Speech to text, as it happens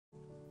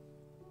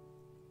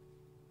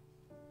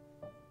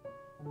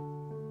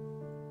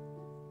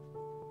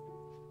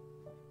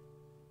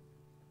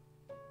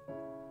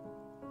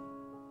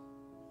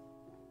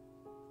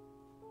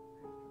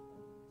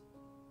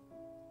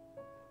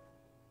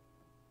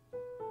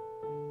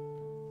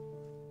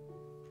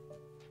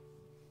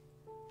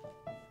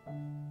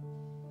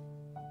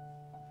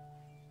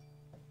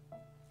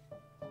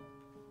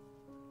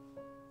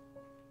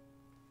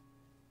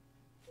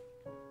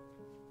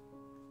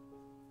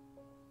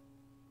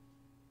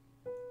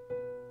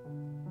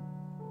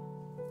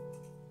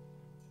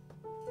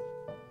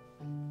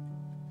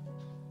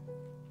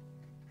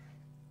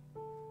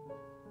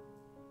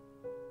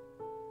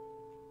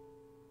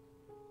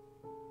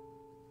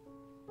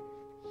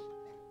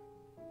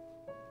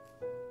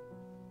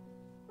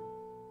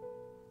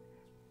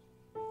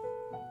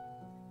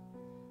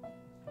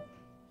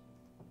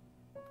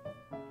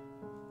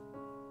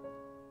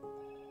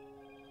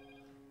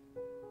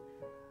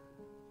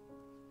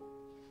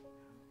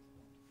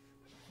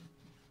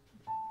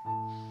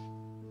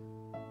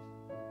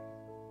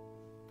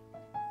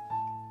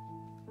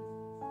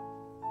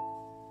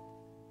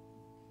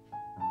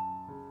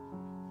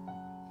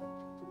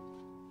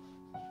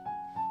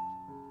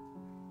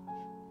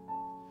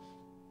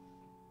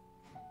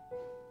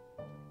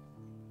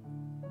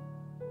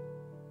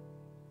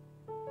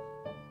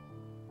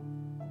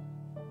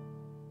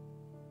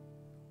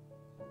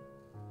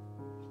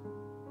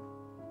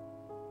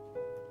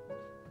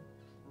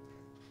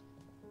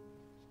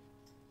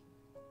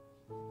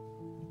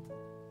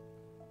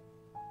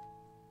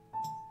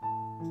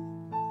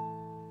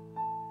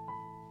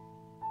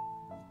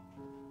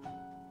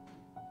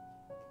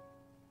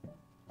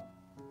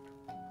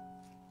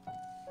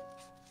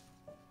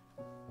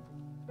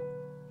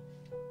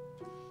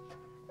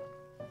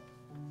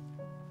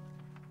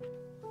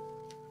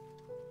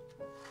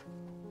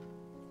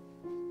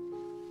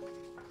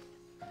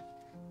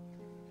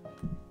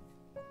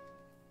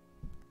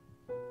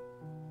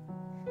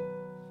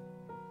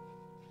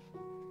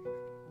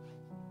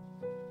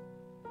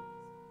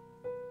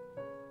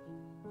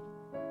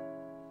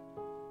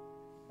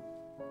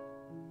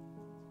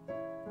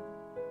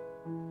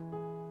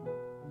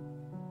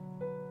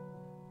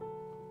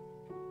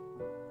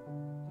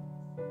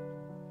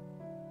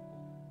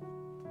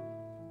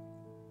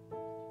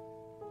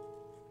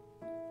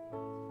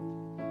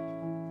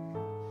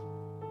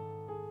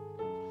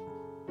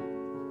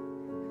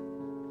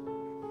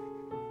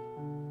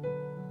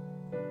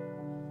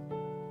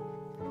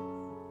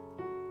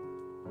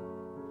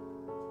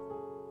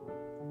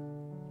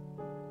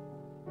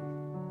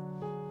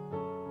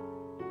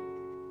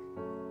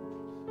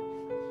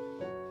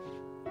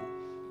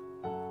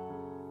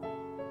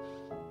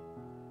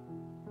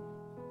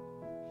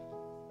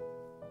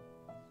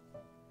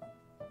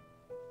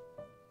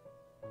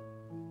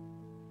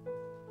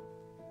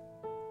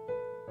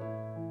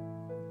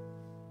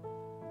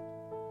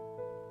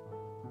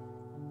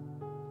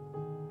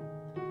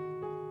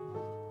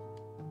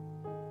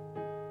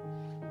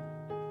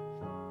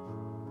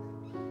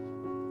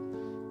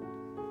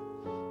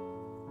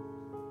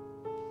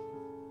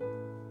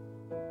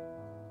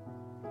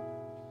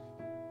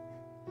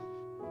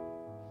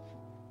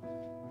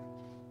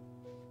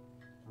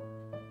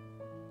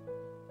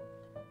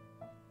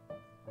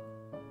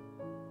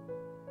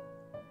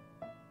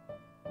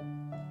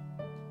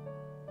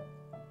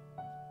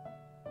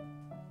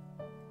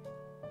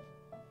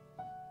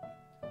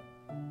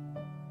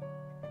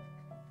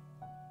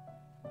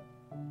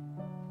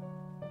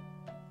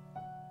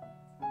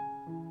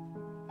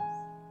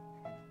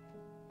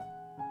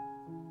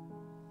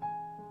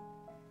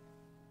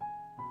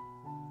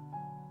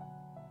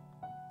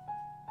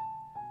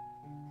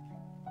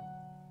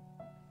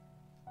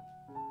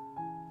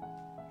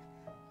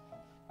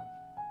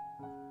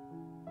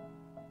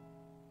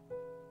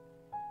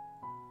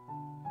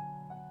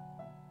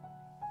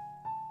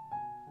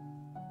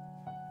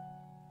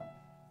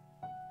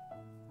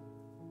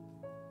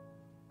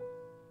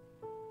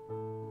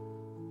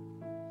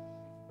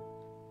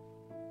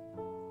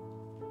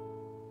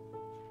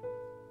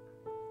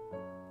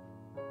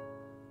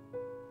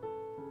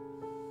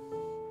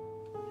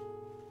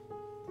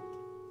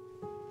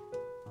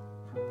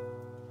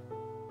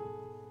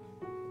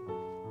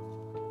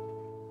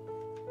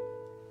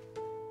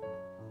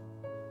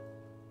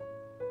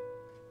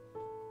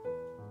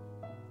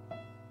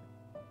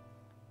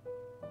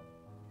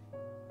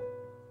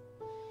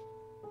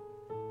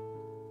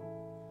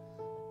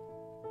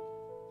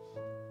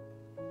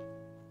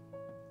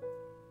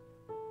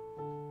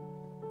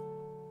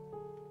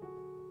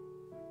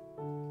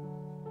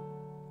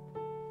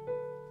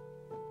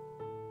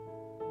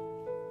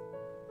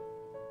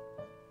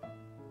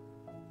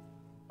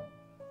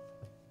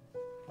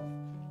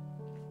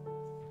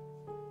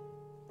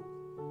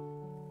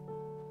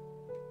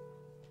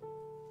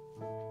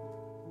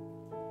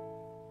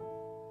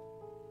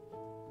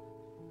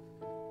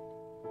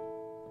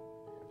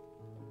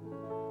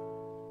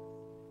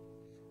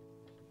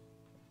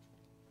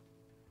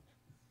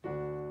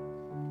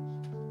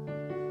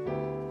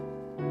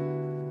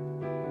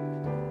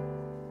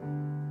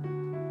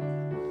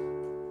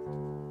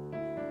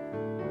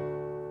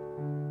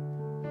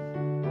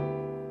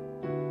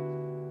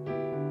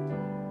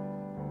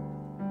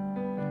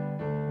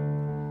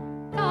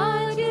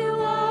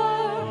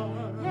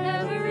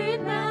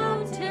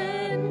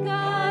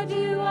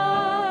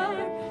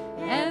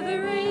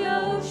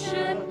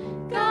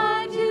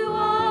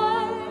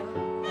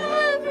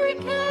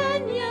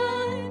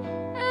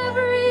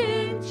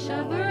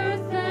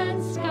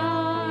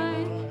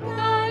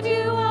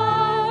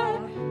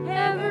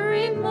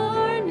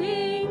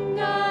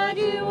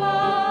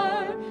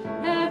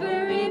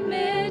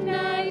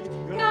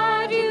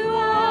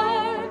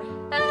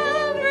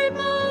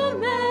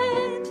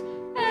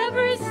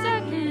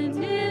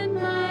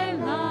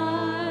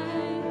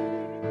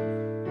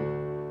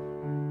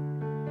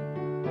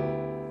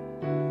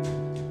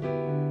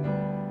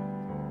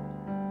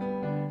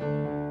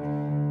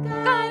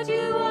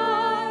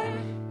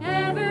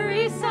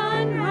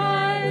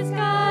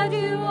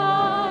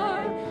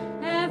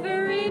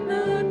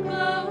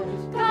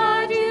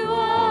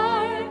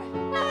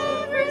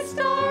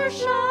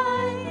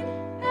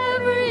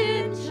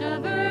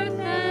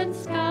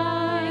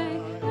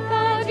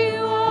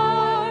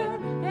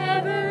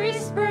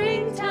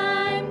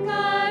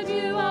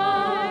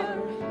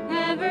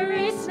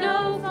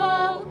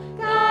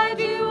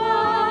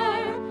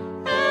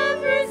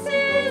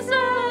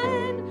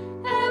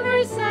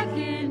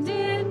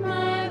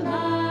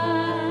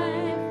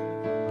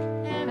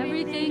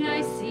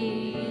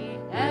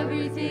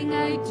Everything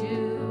I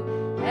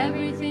do,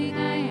 everything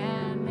I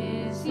am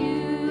is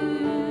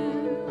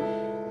you.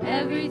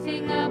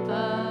 Everything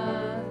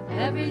above,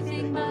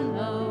 everything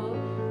below,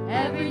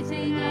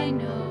 everything I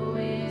know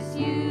is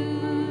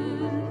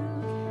you.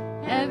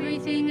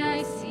 Everything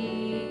I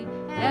see,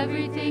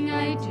 everything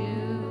I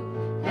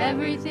do,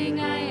 everything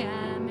I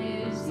am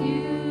is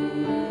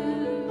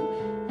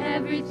you.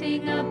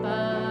 Everything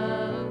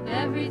above,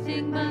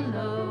 everything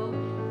below,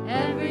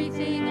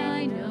 everything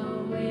I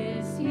know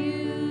is you.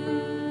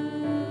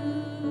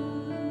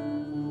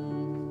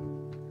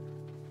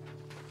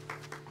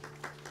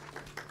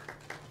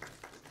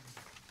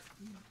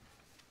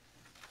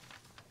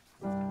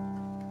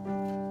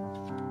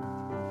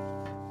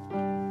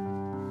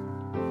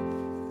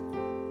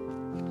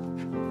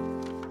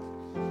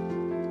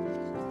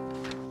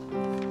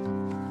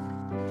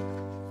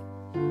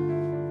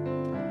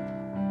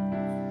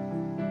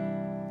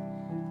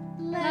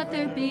 Let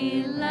there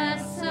be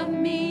less of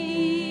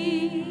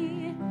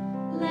me,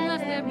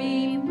 let there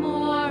be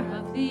more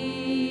of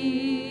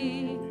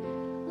thee,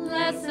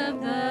 less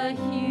of the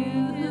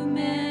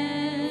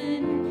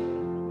human,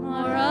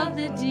 more of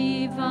the divine,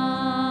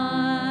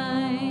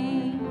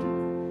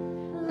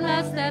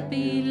 less that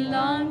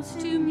belongs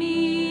to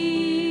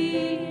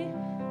me,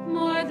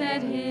 more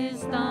that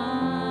is thine,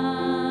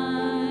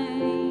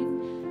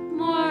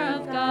 more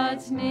of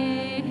God's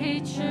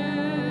nature,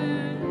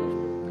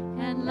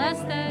 and less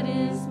that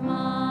is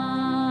mine.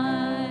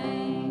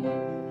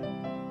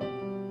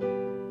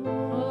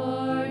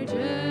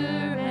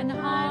 Order and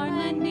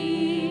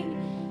harmony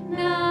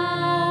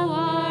now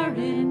are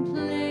in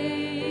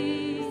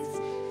place.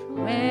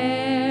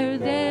 Where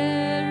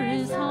there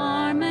is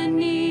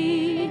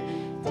harmony,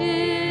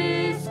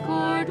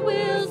 discord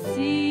will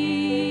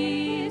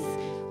cease.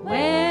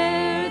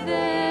 Where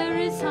there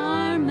is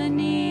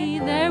harmony,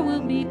 there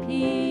will be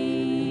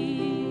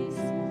peace.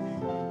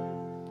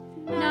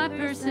 Not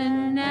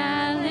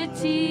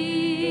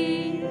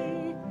personality,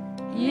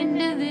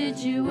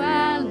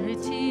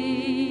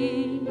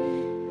 individuality,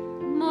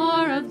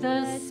 more of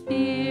the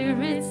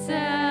Spirit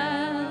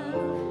self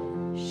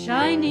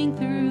shining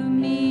through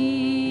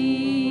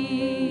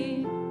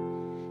me.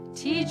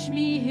 Teach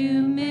me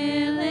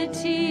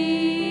humility,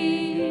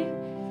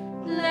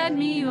 let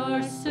me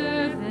your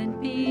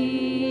servant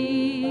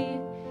be.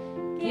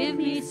 Give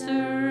me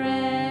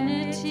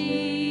serenity,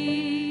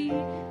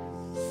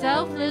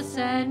 selfless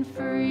and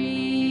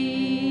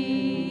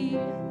free.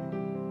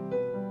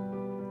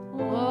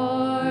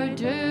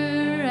 Order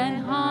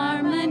and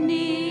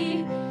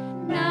harmony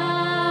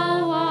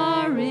now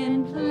are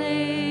in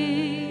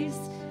place.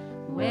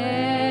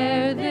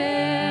 Where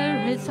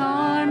there is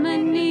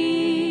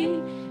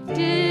harmony,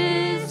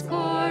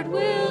 discord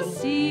will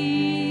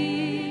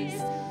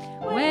cease.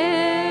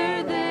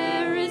 Where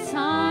there is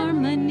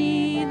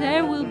harmony,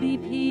 there will be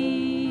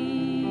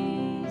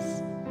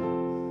peace.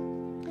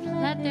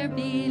 Let there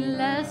be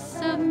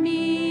less of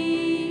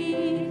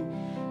me,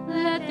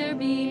 let there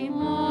be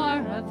more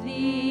of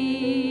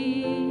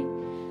thee,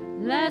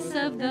 less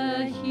of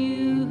the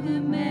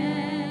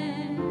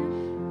human,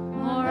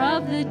 more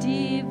of the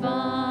divine,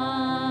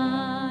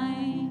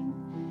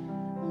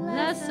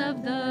 less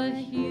of the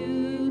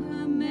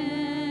human,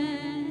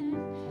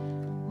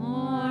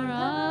 more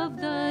of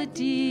the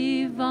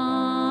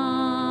divine.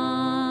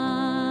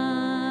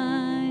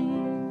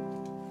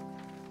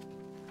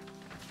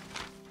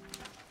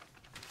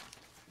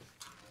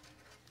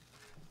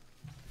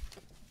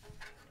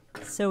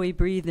 So we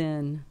breathe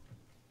in.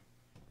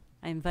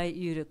 I invite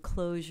you to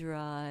close your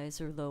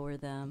eyes or lower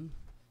them.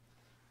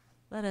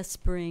 Let us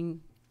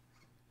bring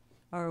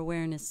our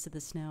awareness to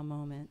this now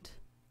moment.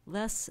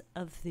 Less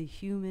of the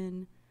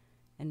human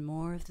and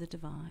more of the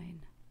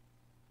divine.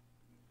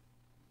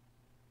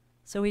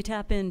 So we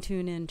tap in,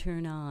 tune in,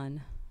 turn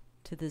on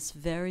to this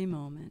very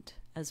moment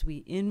as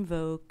we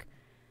invoke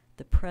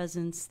the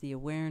presence, the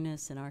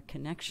awareness, and our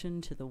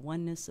connection to the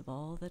oneness of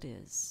all that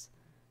is.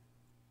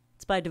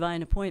 It's by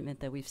divine appointment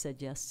that we've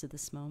said yes to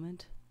this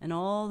moment and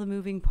all the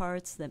moving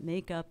parts that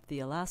make up the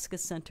Alaska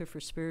Center for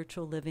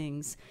Spiritual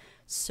Living's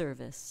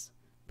service,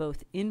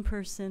 both in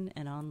person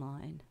and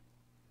online.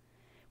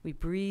 We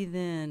breathe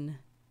in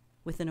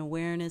with an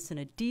awareness and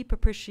a deep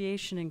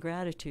appreciation and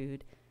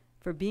gratitude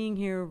for being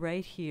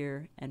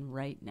here and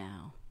right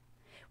now.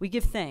 We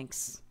give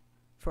thanks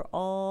for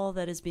all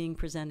that is being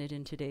presented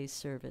in today's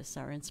service,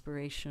 our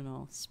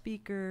inspirational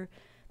speaker,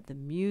 the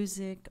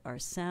music, our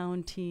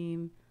sound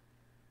team,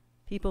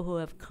 people who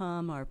have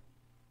come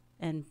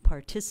and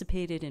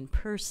participated in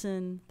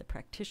person, the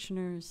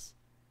practitioners.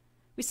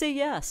 We say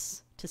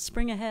yes to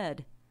spring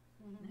ahead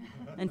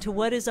and to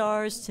what is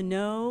ours to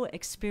know,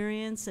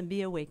 experience, and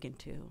be awakened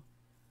to.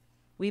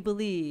 We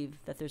believe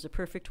that there's a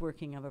perfect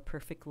working of a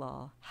perfect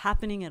law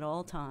happening at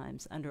all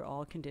times under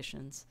all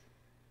conditions.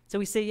 So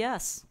we say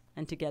yes,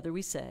 and together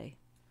we say,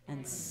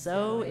 and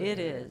so it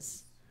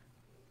is.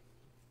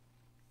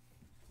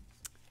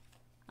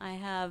 I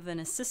have an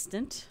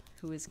assistant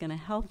who is going to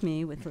help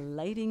me with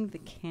lighting the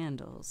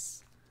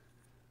candles.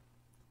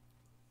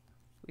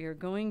 We are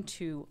going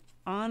to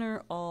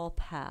honor all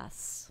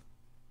paths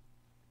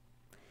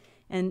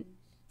And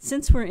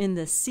since we're in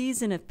the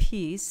season of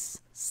peace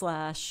 /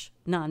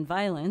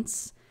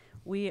 nonviolence,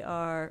 we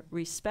are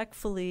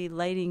respectfully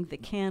lighting the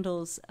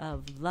candles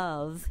of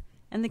love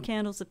and the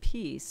candles of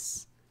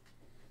peace.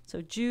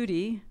 So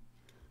Judy,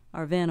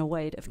 our Vanna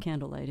White of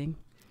candle lighting,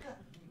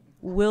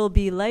 will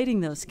be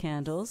lighting those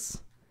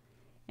candles.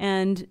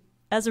 And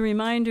as a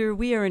reminder,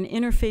 we are an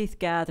interfaith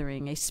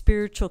gathering, a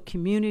spiritual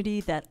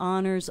community that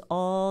honors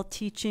all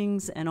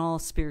teachings and all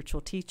spiritual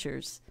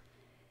teachers.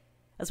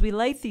 As we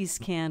light these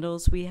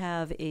candles, we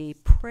have a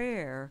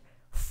prayer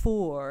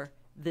for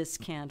this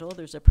candle.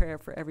 There's a prayer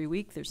for every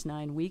week. There's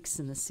 9 weeks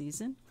in the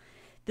season.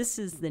 This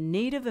is the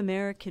Native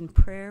American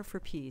prayer for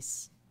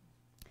peace.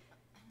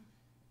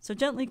 So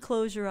gently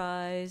close your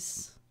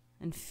eyes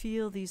and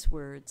feel these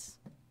words.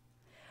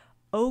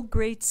 O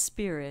great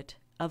spirit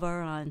of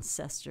our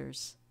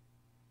ancestors,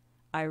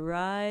 I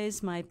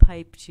rise my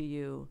pipe to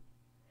you,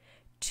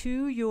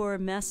 to your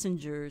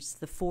messengers,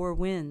 the 4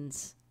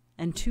 winds,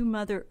 and to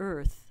Mother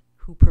Earth,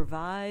 who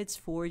provides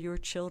for your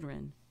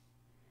children.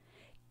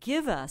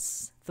 Give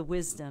us the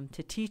wisdom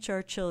to teach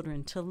our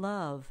children to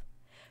love,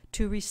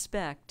 to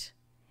respect,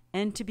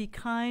 and to be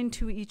kind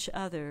to each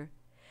other,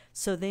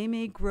 so they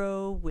may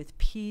grow with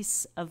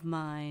peace of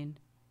mind.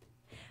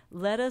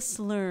 Let us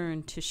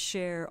learn to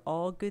share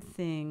all good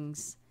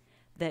things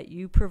that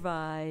you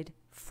provide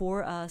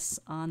for us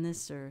on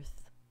this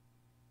earth.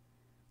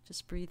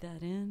 Just breathe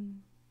that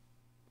in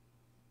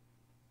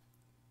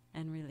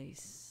and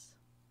release.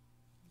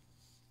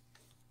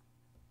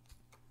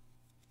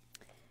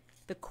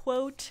 The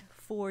quote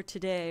for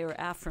today, or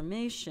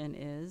affirmation,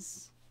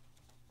 is,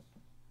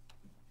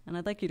 and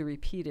I'd like you to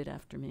repeat it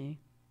after me.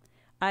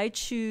 I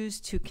choose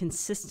to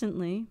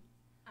consistently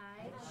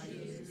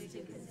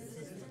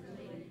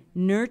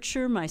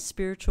nurture my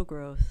spiritual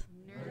growth,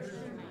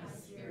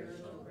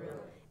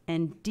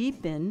 and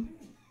deepen,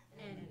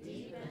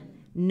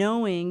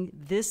 knowing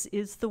this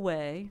is the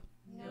way,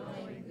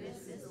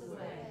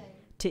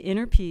 to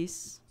inner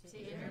peace,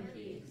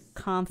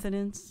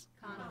 confidence,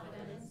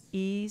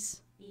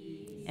 ease,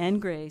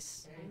 and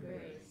grace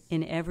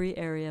in every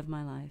area of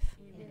my life.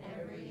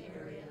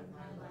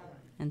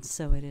 And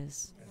so it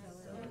is.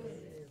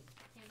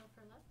 Candle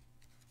for love?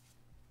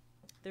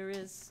 There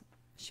is.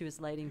 She was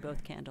lighting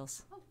both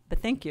candles. But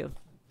thank you.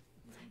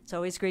 It's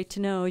always great to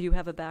know you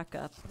have a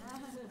backup.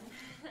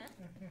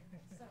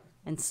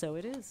 And so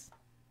it is.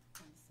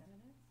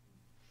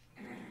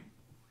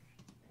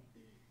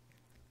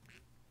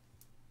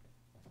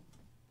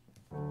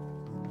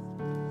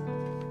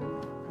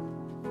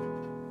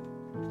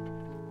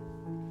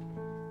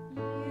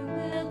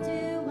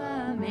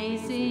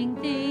 Amazing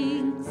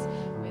things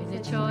with the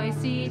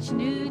choice each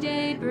new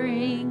day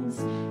brings,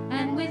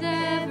 and with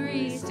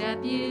every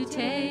step you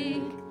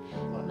take,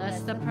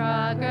 bless the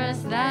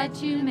progress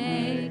that you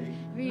make.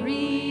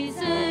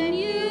 Reason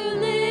you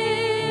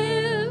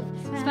live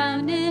is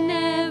found in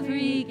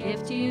every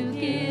gift you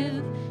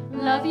give.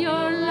 Love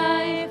your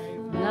life,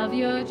 love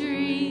your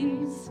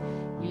dreams.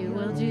 You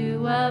will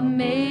do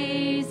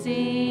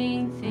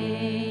amazing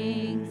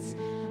things.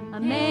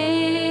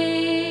 Amazing,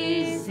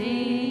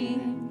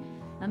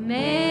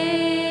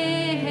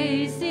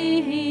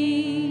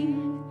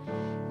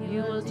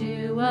 you will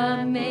do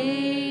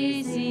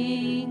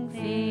amazing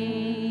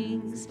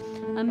things.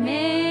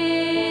 Amazing,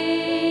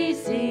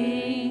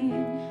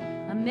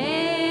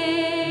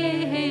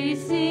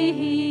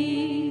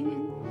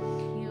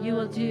 you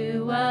will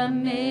do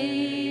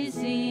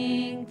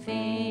amazing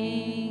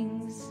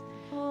things.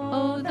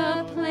 Oh,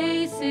 the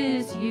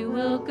places you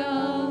will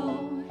go,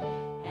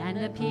 and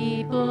the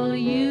people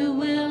you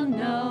will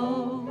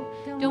know.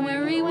 Don't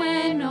worry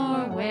when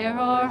or where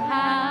or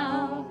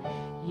how.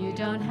 You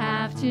don't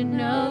have to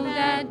know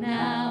that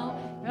now.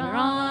 You're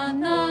on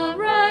the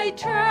right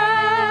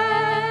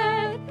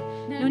track.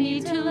 No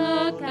need to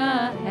look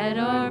ahead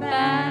or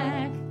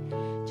back.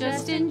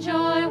 Just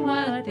enjoy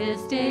what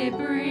this day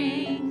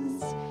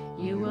brings.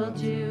 You will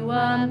do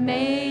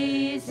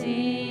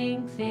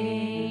amazing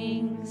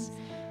things.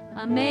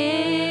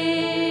 Amazing,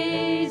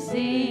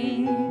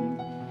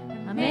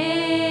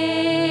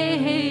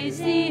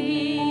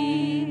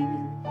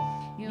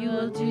 you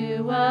will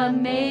do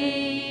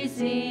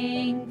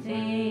amazing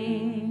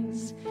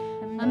things.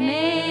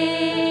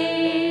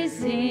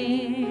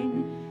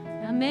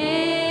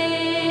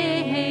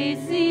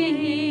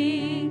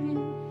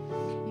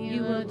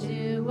 You will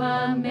do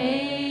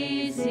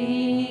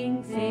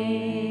amazing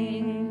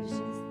things.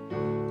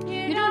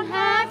 You don't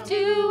have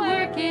to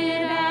work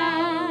it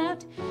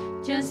out.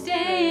 Just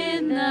stay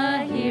in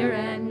the here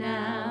and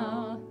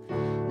now.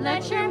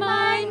 Let your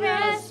mind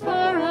rest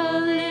for a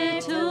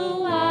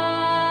little while.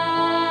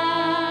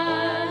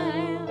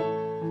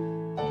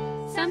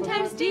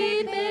 Sometimes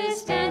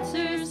deepest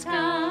answers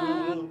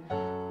come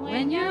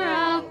when you're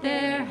out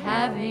there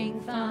having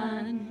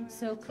fun.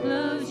 So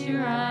close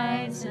your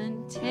eyes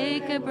and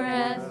take a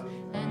breath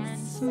and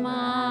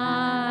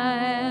smile.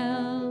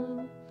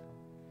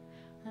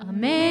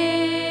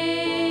 Amazing,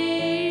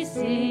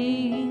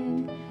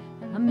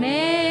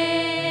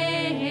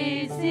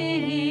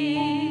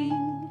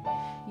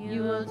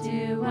 you will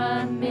do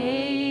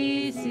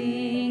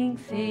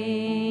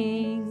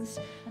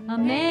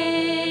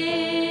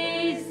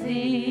amazing,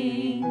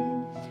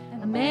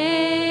 amazing.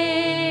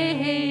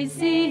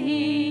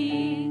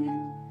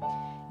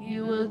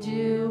 You will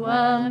do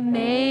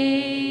amazing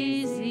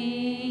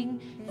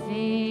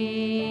things.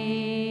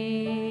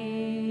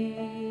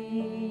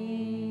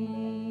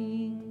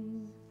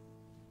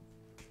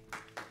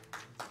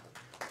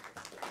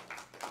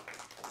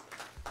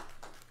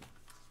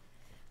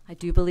 I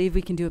do believe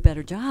we can do a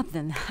better job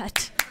than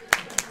that.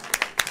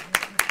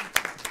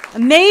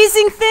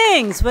 Amazing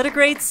things. What a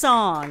great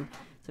song.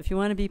 So if you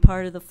want to be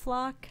part of the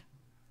flock,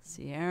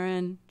 see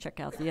Aaron, check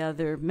out the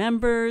other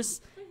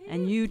members,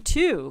 and you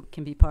too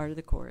can be part of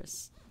the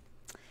chorus.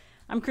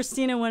 I'm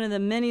Christina, one of the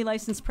many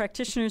licensed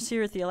practitioners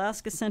here at the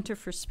Alaska Center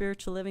for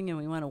Spiritual Living, and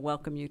we want to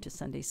welcome you to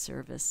Sunday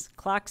service.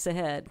 Clock's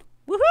ahead.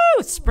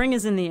 Woohoo! Spring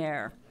is in the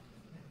air.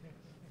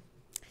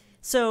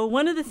 So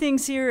one of the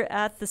things here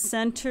at the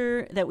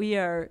center that we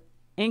are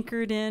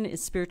anchored in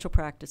is spiritual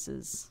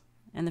practices.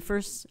 And the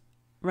first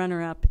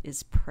runner-up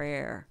is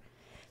prayer.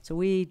 So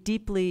we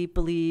deeply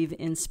believe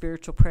in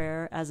spiritual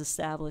prayer as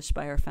established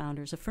by our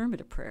founders,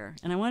 affirmative prayer.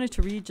 And I wanted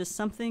to read just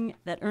something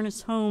that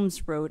Ernest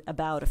Holmes wrote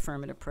about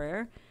affirmative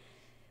prayer.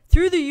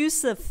 Through the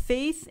use of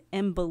faith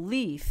and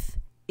belief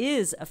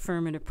is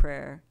affirmative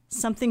prayer,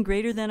 something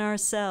greater than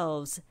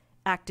ourselves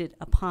acted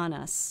upon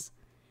us.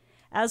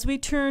 As we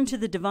turn to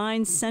the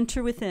divine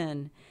center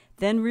within,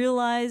 then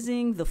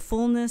realizing the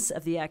fullness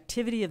of the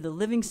activity of the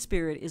living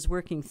spirit is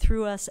working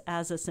through us,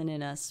 as us, and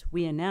in us,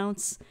 we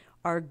announce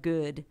our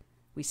good.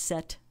 We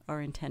set our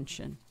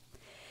intention.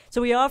 So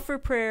we offer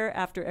prayer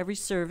after every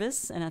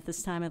service, and at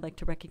this time I'd like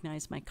to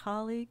recognize my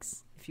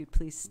colleagues. If you'd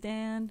please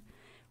stand.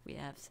 We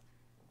have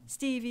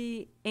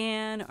Stevie,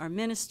 Ann, our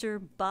minister,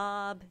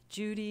 Bob,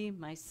 Judy,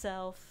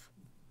 myself.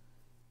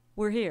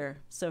 We're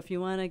here. So if you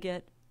want to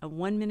get a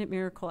 1-minute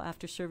miracle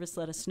after service,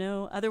 let us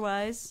know.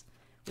 Otherwise,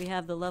 we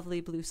have the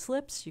lovely blue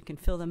slips. You can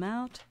fill them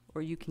out,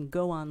 or you can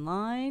go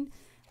online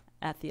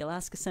at the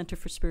Alaska Center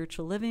for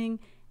Spiritual Living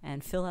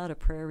and fill out a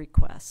prayer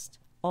request.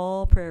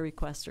 All prayer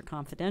requests are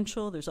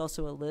confidential. There's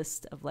also a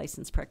list of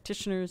licensed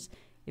practitioners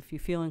if you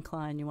feel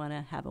inclined you want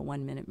to have a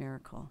 1-minute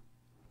miracle.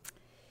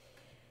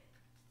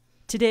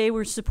 Today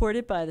we're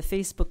supported by the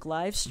Facebook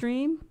live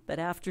stream, but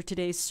after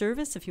today's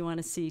service, if you want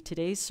to see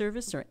today's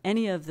service or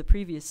any of the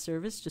previous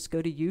service, just go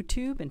to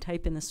YouTube and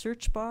type in the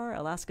search bar,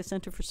 Alaska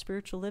Center for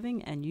Spiritual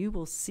Living, and you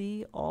will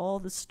see all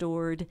the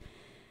stored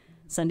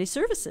Sunday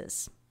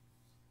services.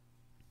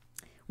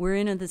 We're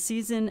in the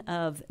season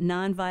of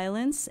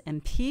nonviolence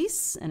and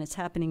peace, and it's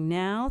happening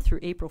now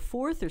through April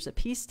 4th. There's a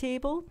peace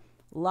table.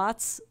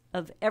 Lots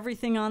of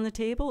everything on the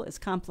table is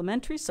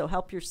complimentary, so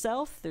help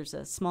yourself. There's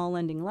a small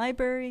lending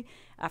library,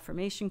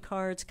 affirmation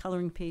cards,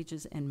 coloring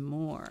pages, and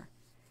more.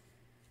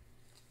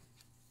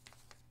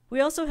 We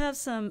also have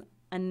some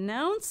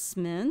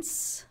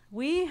announcements.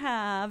 We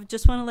have,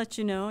 just want to let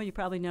you know, you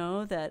probably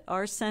know, that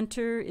our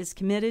center is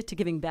committed to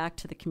giving back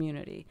to the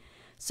community.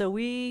 So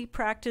we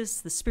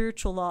practice the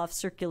spiritual law of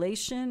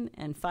circulation,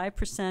 and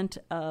 5%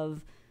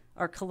 of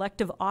our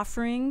collective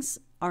offerings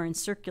are in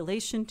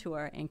circulation to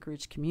our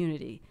Anchorage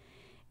community.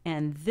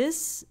 And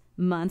this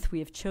month we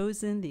have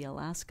chosen the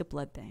Alaska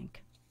Blood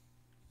Bank.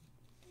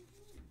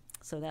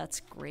 So that's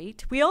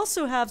great. We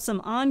also have some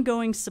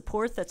ongoing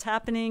support that's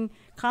happening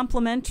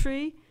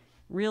complimentary,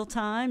 real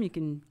time. You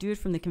can do it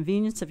from the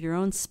convenience of your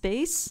own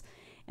space.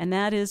 And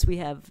that is,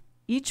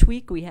 each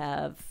week we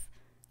have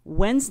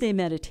Wednesday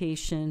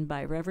meditation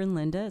by Reverend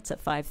Linda. It's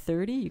at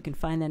 5:30. You can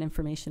find that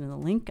information in the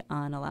link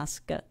on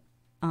Alaska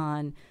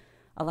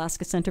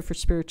Center for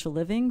Spiritual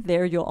Living.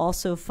 There you'll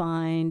also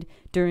find,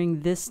 during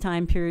this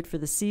time period for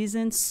the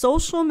season,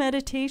 social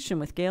meditation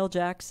with Gail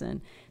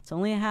Jackson. It's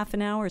only a half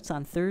an hour. It's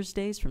on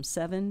Thursdays from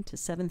 7 to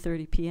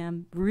 7:30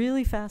 p.m.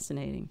 Really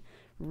fascinating.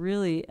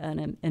 Really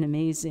an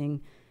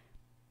amazing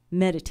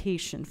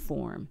meditation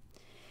form.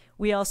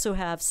 We also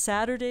have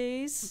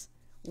Saturdays,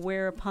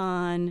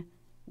 whereupon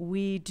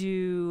we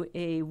do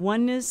a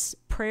oneness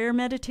prayer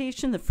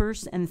meditation the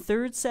first and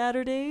third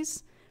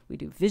Saturdays. We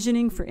do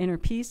visioning for inner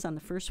peace on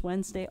the first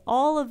Wednesday.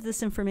 All of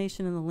this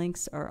information and the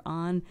links are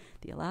on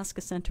the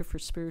Alaska Center for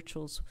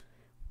Spiritual's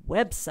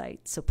website,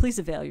 so please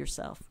avail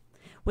yourself.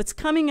 What's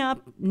coming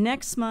up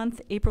next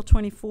month, April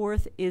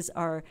 24th, is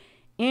our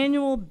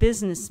annual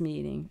business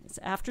meeting. It's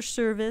after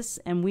service,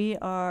 and we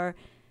are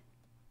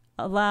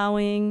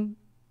allowing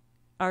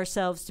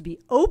ourselves to be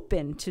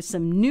open to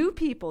some new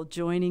people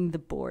joining the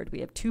board.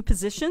 We have 2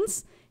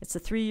 positions. It's a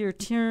 3-year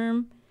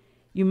term.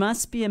 You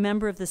must be a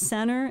member of the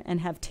center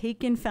and have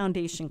taken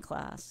foundation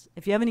class.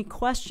 If you have any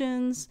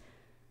questions,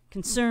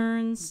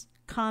 concerns,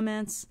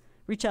 comments,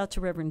 reach out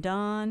to Reverend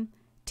Don.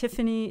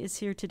 Tiffany is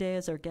here today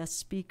as our guest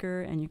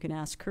speaker, and you can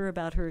ask her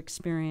about her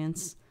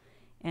experience.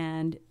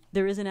 And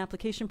there is an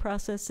application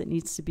process that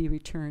needs to be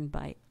returned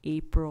by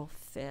April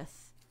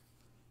 5th.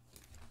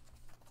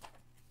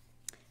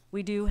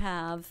 We do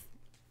have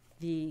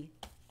the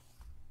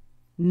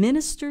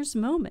Minister's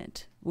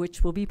Moment,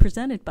 which will be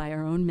presented by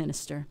our own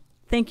minister.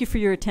 Thank you for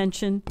your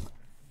attention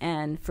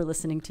and for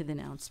listening to the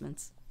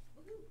announcements.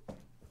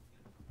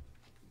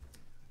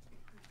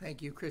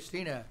 Thank you,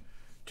 Christina.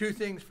 Two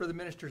things for the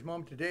minister's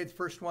moment today. The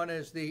first one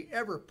is the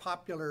ever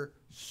popular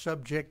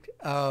subject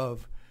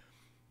of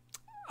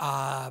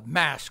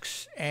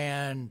masks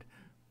and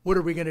what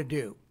are we going to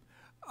do?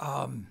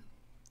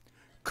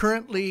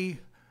 Currently,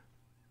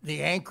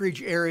 the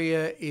Anchorage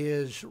area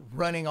is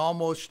running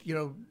almost,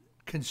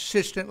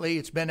 consistently.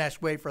 It's been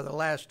that way for the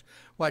last,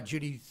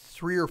 Judy,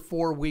 3 or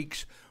 4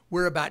 weeks.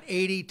 We're about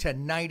 80 to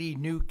 90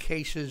 new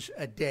cases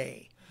a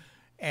day.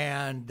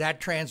 And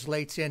that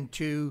translates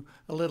into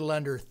a little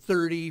under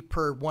 30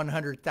 per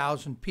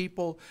 100,000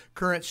 people.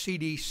 Current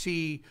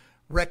CDC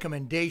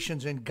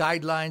recommendations and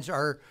guidelines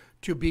are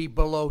to be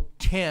below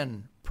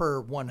 10 per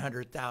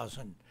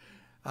 100,000.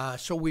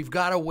 So we've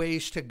got a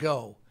ways to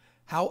go.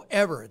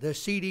 However, the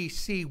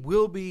CDC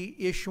will be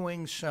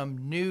issuing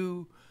some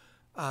new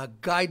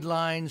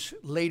guidelines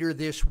later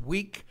this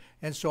week.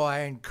 And so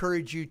I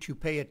encourage you to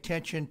pay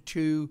attention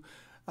to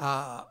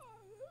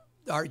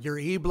your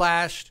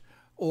e-blast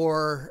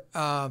or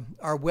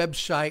our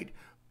website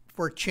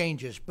for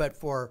changes. But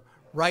for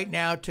right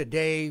now,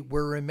 today,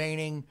 we're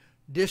remaining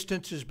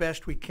distance as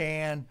best we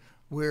can.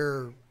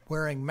 We're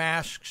wearing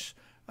masks,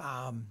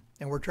 and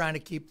we're trying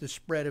to keep the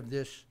spread of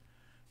this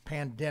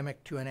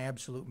pandemic to an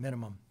absolute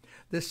minimum.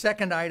 The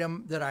second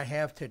item that I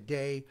have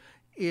today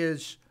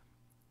is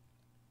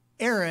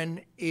Aaron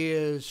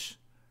has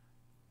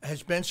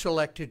been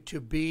selected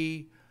to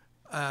be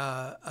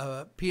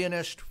a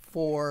pianist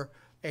for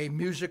a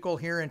musical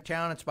here in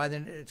town.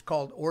 It's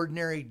called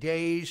Ordinary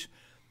Days,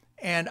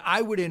 and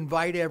I would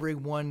invite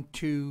everyone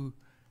to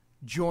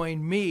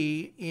join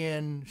me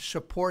in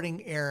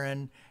supporting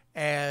Aaron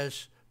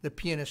as the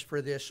pianist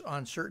for this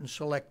on certain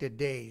selected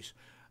days.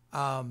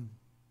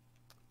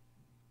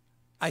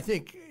 I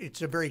think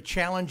it's a very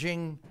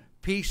challenging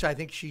piece. I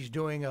think she's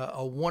doing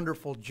a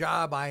wonderful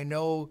job. I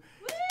know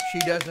she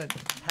doesn't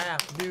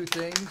half do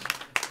things.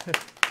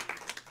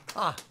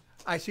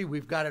 I see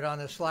we've got it on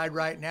the slide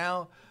right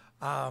now.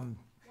 One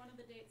of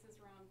the dates is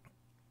wrong.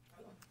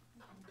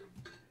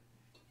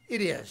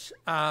 It is.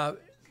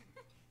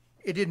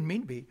 It didn't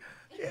mean to be.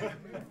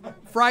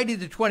 Friday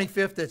the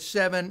 25th at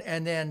 7,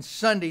 and then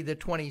Sunday the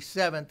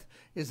 27th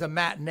is a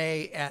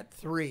matinee at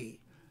 3,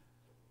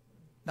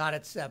 not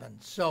at 7.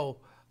 So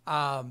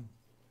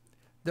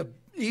the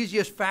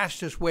easiest,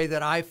 fastest way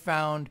that I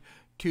found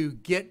to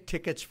get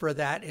tickets for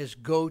that is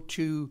go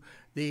to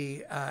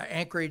the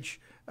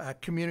Anchorage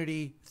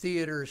Community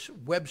Theater's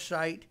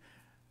website.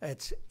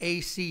 It's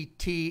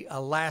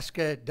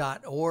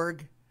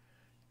actalaska.org,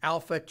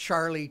 Alpha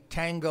Charlie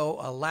Tango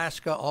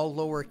Alaska, all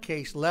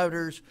lowercase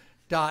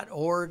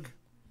letters.org.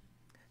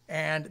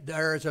 And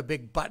there's a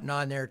big button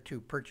on there to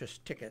purchase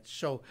tickets.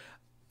 So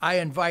I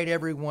invite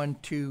everyone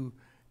to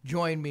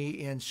join me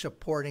in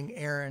supporting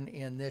Aaron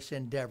in this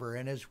endeavor.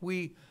 And as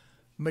we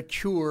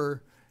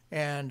mature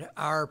and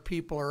our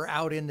people are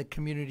out in the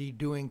community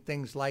doing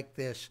things like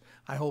this,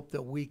 I hope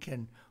that we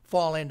can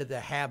fall into the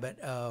habit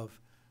of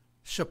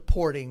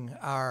supporting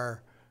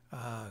our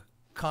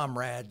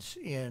comrades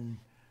in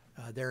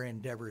their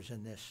endeavors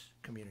in this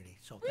community.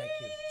 So thank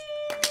you.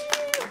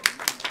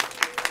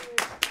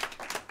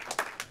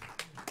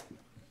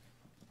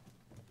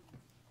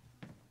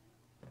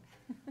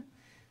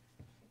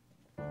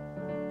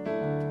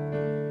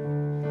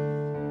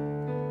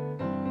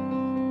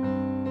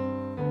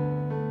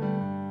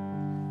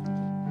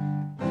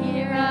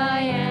 Here I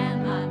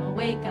am, I'm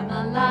awake, I'm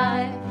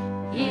alive.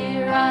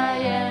 Here I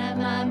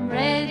am, I'm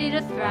ready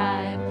to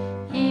thrive.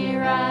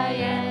 Here I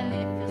am,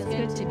 it feels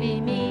good to be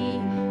me.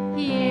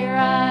 Here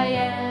I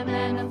am,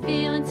 and I'm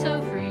feeling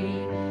so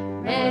free,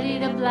 ready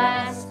to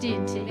blast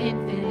into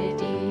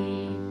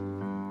infinity.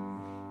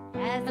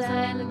 As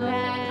I look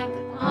back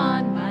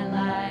on my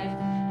life,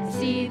 I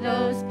see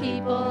those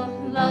people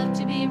who love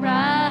to be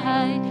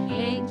right.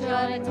 Angel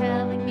are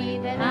telling me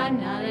that I'm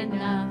not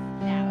enough.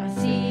 Now I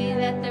see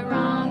that they're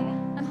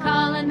wrong, I'm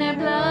calling their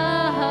bluff.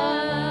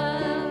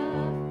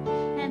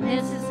 And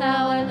this is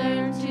how I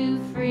learned to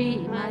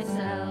free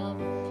myself.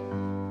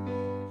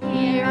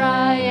 Here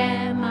I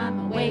am,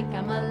 I'm awake,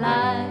 I'm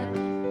alive.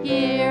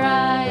 Here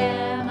I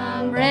am,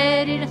 I'm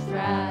ready to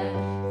thrive.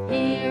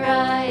 Here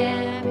I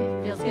am,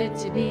 it feels good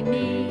to be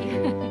me.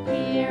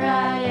 Here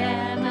I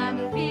am,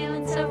 I'm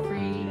feeling so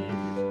free,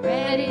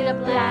 ready to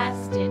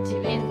blast into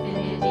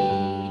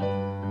infinity.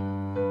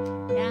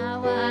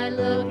 Now I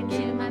look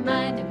into my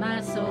mind and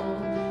my soul,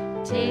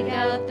 take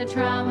out the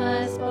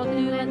traumas, both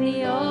new and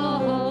the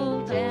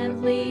old,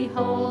 gently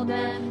hold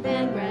them,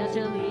 then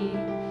gradually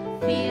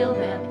feel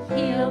them,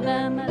 heal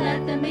them,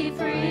 let them be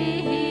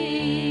free.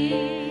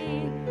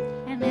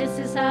 And this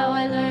is how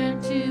I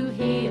learned to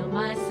heal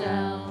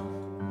myself.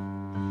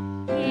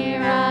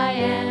 Here I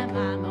am,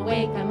 I'm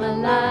awake, I'm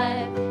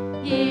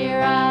alive.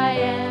 Here I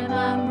am,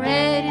 I'm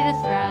ready to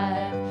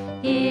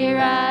thrive. Here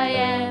I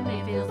am,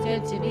 it feels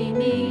good to be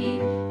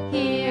me.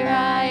 Here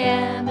I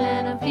am,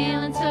 and I'm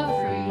feeling so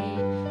free,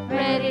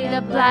 ready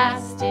to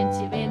blast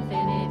into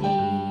infinity.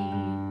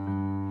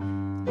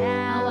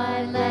 Now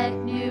I let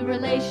new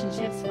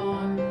relationships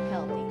form,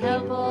 helping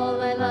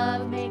people I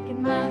love,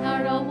 making my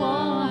heart all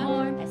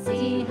warm. I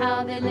see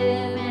how they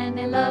live and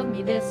they love me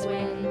me this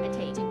way. I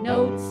take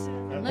notes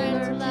and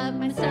learn to love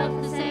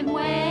myself the same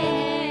way.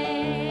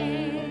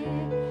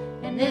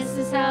 And this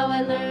is how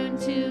I learn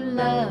to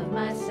love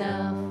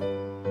myself.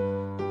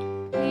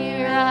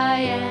 Here I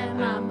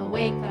am, I'm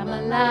awake, I'm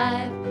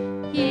alive.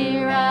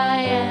 Here I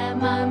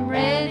am, I'm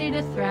ready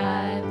to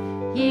thrive.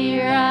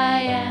 Here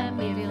I am,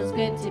 it feels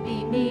good to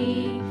be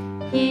me.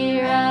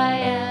 Here I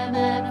am,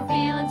 and I'm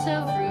feeling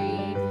so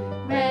free,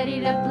 ready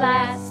to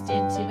blast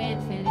into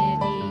infinity.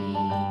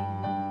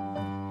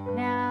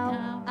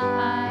 Now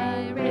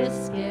I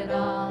risk it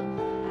all.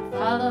 I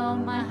follow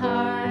my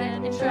heart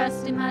and I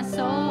trust in my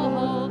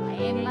soul. I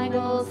aim my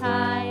goals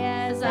high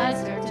as I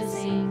start to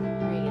sing,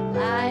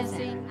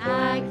 realizing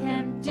I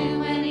can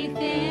do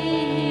anything.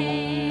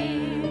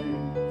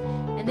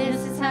 And this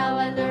is how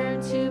I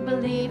learn to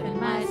believe in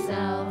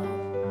myself.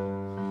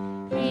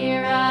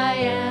 Here I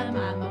am,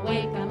 I'm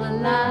awake, I'm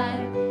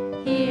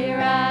alive. Here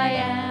I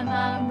am,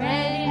 I'm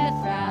ready to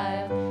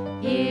thrive.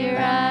 Here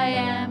I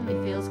am,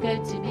 it feels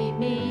good to be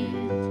me.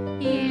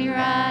 Here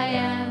I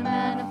am,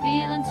 and I'm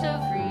feeling so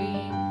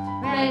free,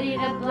 ready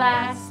to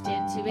blast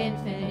into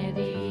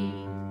infinity.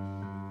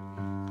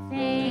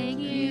 Thank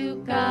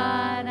you,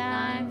 God,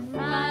 I'm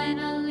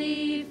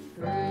finally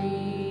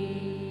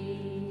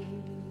free.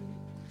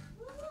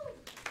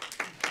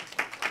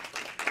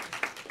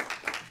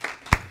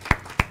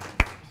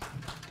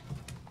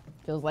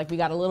 Feels like we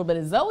got a little bit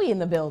of Zoe in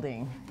the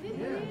building.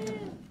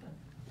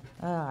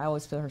 I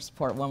always feel her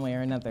support one way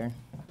or another.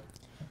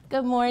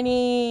 Good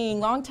morning.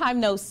 Long time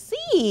no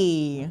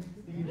see.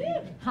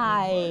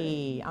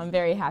 Hi. I'm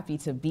very happy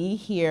to be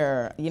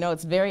here. You know,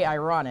 it's very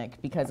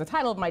ironic because the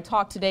title of my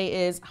talk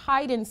today is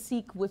Hide and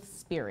Seek with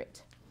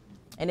Spirit.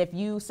 And if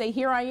you say,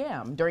 "Here I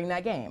am," during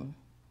that game,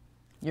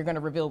 you're going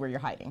to reveal where you're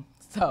hiding.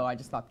 So I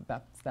just thought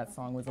that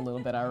song was a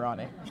little bit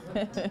ironic.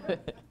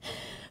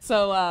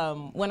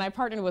 So when I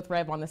partnered with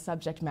Rev on the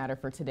subject matter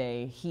for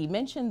today, he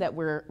mentioned that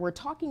we're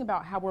talking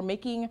about how we're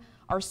making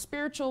our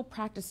spiritual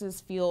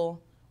practices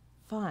feel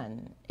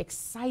fun,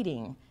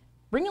 exciting,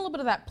 bring a little bit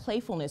of that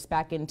playfulness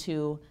back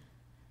into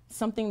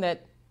something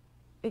that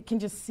it can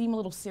just seem a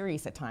little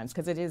serious at times,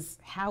 because it is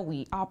how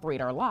we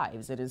operate our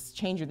lives. It is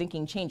change your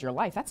thinking, change your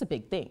life. That's a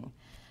big thing.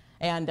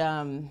 And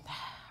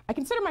I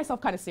consider myself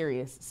kind of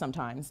serious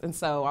sometimes. And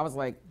so I was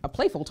like, a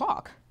playful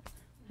talk.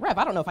 Rev,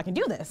 I don't know if I can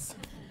do this.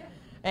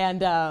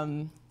 And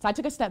so I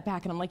took a step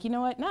back and I'm like, you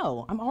know what?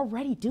 No, I'm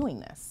already doing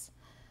this.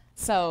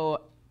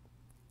 So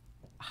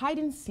hide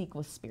and seek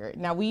with spirit.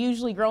 Now, we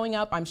usually, growing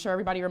up, I'm sure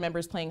everybody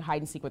remembers playing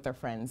hide and seek with their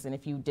friends. And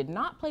if you did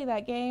not play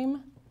that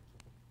game,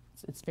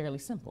 it's fairly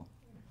simple.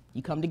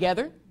 You come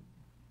together,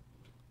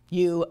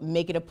 you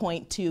make it a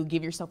point to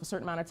give yourself a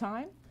certain amount of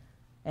time,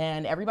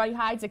 and everybody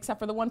hides except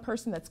for the one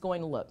person that's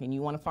going to look. And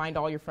you want to find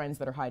all your friends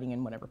that are hiding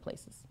in whatever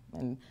places.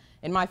 And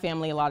in my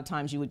family, a lot of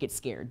times you would get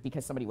scared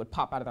because somebody would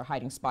pop out of their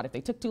hiding spot if they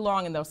took too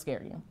long, and they'll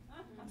scare you.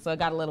 So it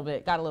got a little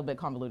bit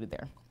convoluted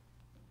there.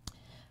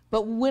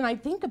 But when I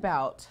think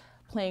about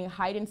playing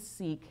hide and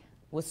seek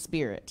with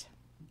spirit,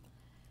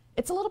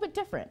 it's a little bit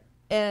different.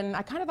 And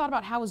I kind of thought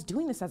about how I was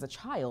doing this as a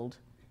child,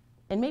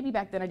 and maybe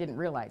back then I didn't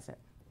realize it.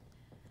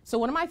 So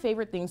one of my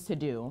favorite things to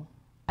do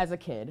as a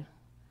kid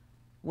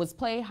was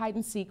play hide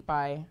and seek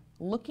by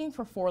looking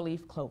for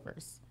four-leaf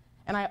clovers.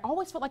 And I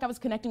always felt like I was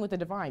connecting with the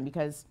divine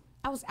because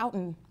I was out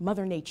in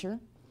Mother Nature,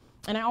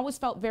 and I always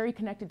felt very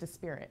connected to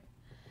spirit.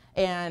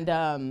 And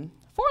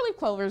four-leaf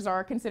clovers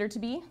are considered to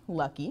be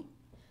lucky.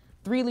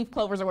 Three-leaf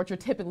clovers are what you're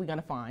typically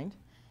gonna find.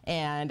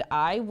 And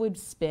I would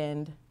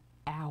spend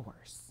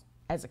hours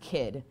as a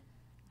kid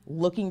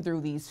looking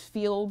through these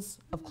fields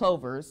of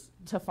clovers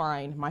to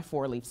find my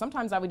four-leaf.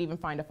 Sometimes I would even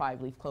find a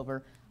five-leaf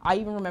clover. I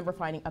even remember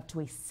finding up to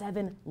a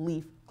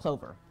seven-leaf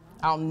clover.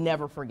 I'll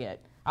never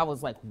forget. I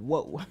was like,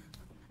 whoa,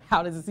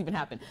 how does this even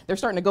happen? They're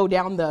starting to go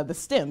down the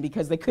stem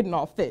because they couldn't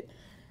all fit.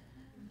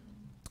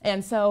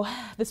 And so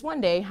this one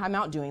day, I'm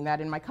out doing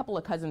that, and my couple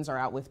of cousins are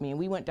out with me, and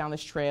we went down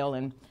this trail,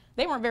 and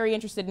they weren't very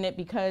interested in it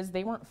because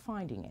they weren't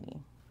finding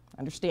any.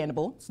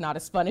 Understandable. It's not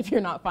as fun if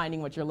you're not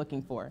finding what you're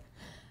looking for.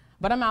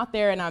 But I'm out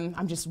there, and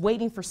I'm just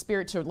waiting for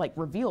spirit to like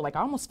reveal. Like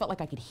I almost felt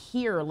like I could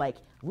hear, like,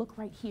 look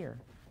right here.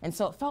 And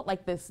so it felt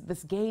like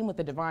this game with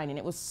the divine, and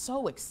it was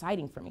so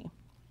exciting for me.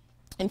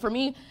 And for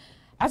me,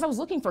 as I was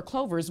looking for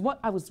clovers, what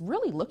I was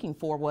really looking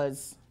for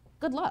was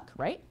good luck,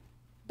 right?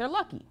 They're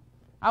lucky.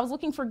 I was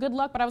looking for good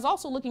luck, but I was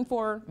also looking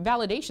for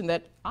validation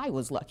that I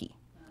was lucky.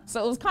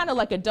 So it was kind of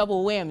like a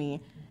double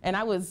whammy, and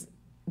I was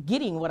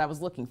getting what I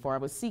was looking for. I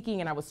was seeking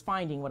and I was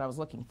finding what I was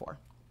looking for.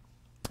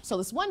 So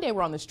this one day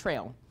we're on this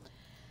trail,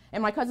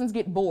 and my cousins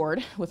get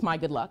bored with my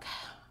good luck.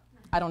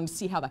 I don't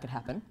see how that could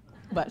happen,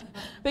 but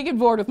they get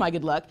bored with my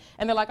good luck,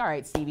 and they're like, all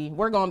right, Stevie,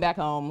 we're going back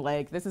home.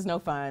 Like, this is no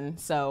fun.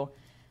 So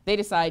they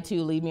decide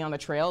to leave me on the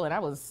trail, and I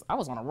was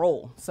on a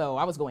roll, so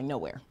I was going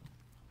nowhere.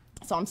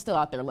 So I'm still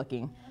out there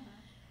looking.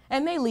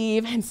 And they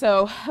leave, and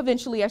so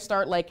eventually I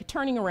start like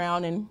turning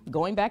around and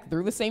going back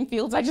through the same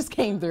fields I just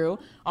came through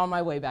on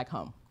my way back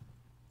home.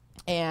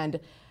 And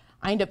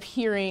I end up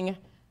hearing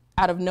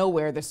out of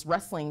nowhere this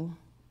rustling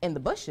in the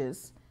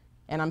bushes,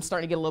 And I'm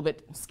starting to get a little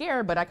bit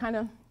scared, but I kind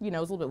of, you know,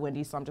 it was a little bit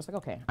windy, so I'm just like,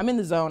 okay, I'm in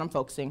the zone, I'm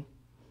focusing.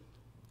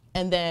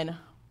 And then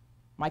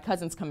my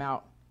cousins come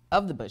out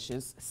of the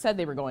bushes, said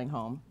they were going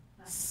home,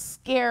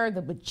 scared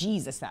the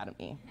bejesus out of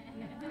me.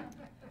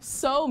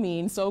 So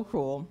mean, so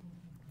cruel,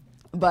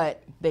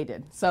 but they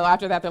did. So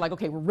after that, they're like,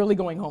 okay, we're really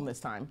going home this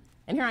time.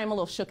 And here I am a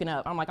little shooken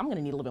up. I'm like, I'm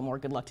gonna need a little bit more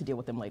good luck to deal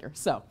with them later.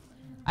 So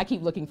I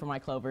keep looking for my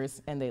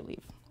clovers, and they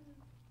leave.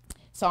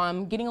 So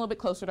I'm getting a little bit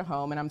closer to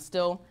home, and I'm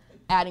still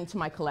adding to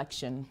my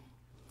collection.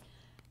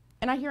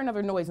 And I hear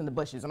another noise in the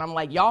bushes, and I'm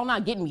like, y'all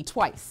not getting me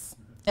twice.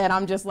 And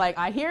I'm just like,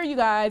 I hear you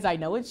guys, I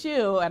know it's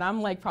you. And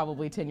I'm like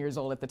probably 10 years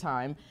old at the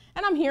time.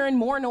 And I'm hearing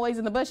more noise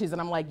in the bushes,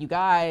 and I'm like, you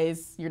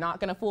guys, you're not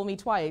gonna fool me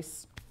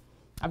twice.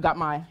 I've got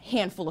my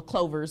handful of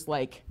clovers,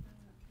 like,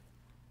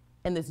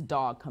 and this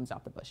dog comes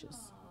out the bushes.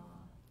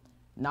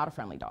 Not a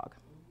friendly dog.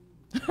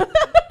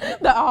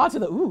 The awe to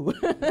the ooh.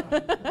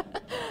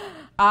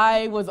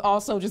 I was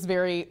also just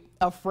very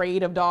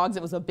afraid of dogs.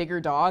 It was a bigger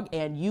dog,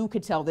 and you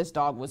could tell this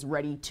dog was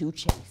ready to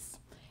chase.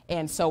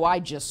 And so I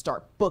just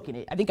start booking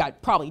it. I think I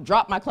probably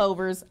dropped my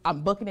clovers.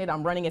 I'm booking it.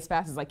 I'm running as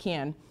fast as I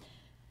can.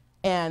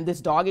 And this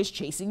dog is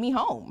chasing me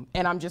home.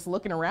 And I'm just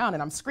looking around,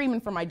 and I'm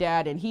screaming for my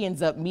dad, and he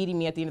ends up meeting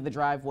me at the end of the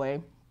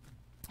driveway.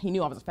 He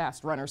knew I was a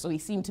fast runner, so he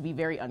seemed to be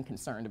very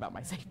unconcerned about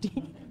my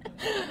safety.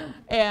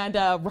 And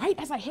right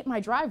as I hit my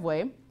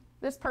driveway,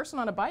 this person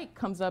on a bike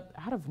comes up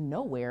out of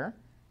nowhere,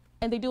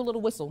 and they do a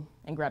little whistle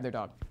and grab their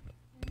dog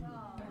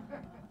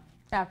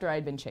after I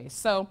had been chased.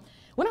 So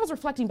when I was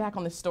reflecting back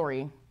on this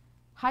story,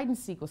 hide and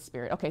seek with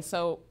spirit. Okay,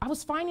 so I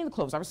was finding the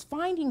cloves. I was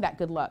finding that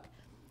good luck.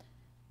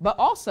 But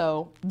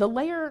also, the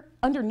layer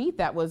underneath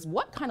that was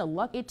what kind of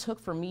luck it took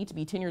for me to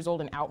be 10 years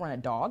old and outrun a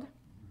dog.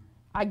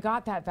 I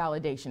got that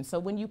validation. So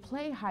when you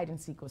play hide and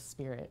seek with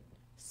spirit,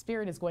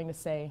 spirit is going to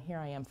say, here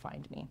I am,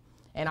 find me.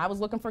 And I was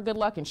looking for good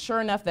luck, and sure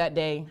enough that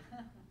day,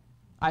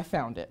 I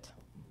found it.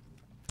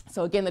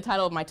 So again, the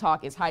title of my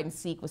talk is Hide and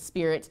Seek with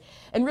Spirit.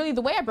 And really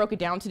the way I broke it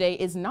down today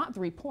is not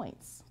 3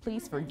 points.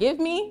 Please forgive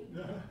me.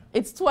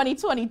 It's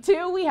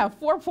 2022. We have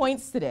 4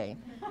 points today.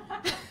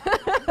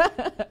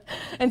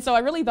 And so I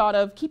really thought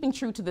of keeping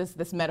true to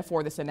this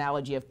metaphor, this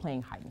analogy of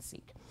playing hide and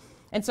seek.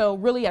 And so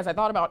really, as I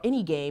thought about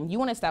any game, you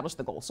want to establish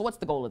the goal. So what's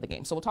the goal of the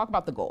game? So we'll talk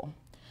about the goal.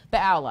 The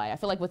ally. I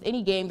feel like with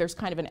any game, there's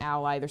kind of an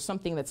ally. There's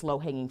something that's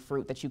low-hanging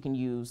fruit that you can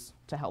use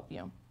to help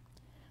you.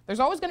 There's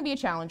always going to be a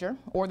challenger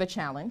or the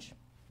challenge.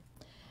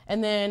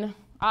 And then,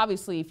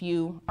 obviously, if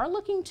you are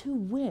looking to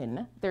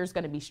win, there's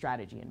going to be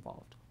strategy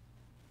involved.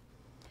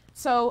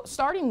 So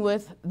starting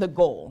with the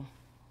goal.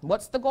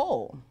 What's the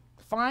goal?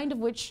 Find of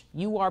which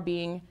you are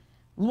being,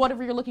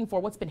 whatever you're looking for,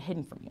 what's been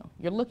hidden from you.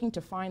 You're looking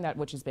to find that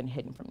which has been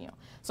hidden from you.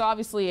 So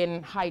obviously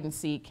in hide and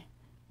seek,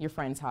 your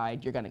friends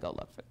hide, you're going to go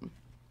look for them.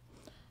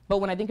 But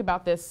when I think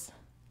about this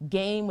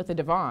game with the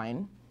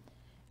divine,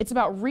 it's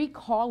about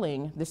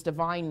recalling this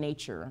divine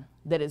nature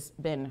that has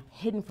been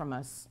hidden from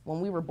us when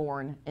we were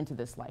born into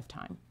this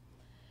lifetime.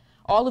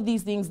 All of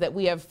these things that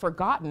we have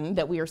forgotten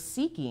that we are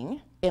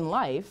seeking in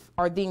life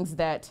are things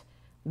that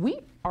we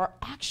are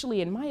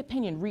actually, in my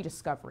opinion,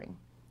 rediscovering,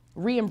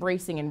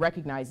 re-embracing and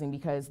recognizing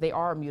because they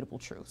are immutable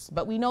truths.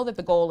 But we know that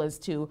the goal is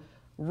to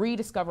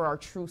rediscover our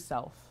true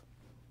self,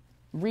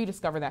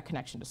 rediscover that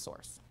connection to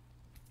source.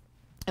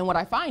 And what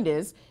I find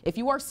is, if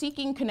you are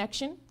seeking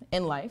connection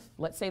in life,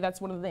 let's say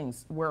that's one of the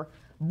things, we're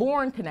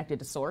born connected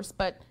to source,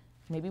 but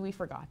maybe we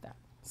forgot that.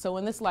 So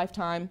in this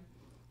lifetime,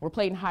 we're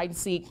playing hide and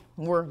seek,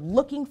 we're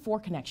looking for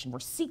connection,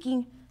 we're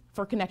seeking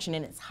for connection,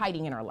 and it's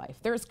hiding in our life.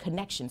 There's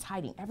connections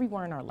hiding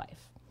everywhere in our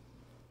life.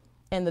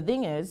 And the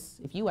thing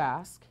is, if you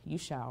ask, you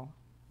shall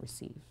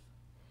receive.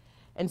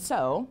 And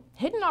so,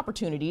 hidden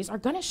opportunities are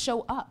gonna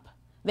show up.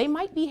 They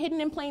might be hidden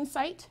in plain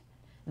sight,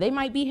 they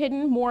might be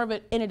hidden more of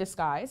it in a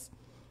disguise.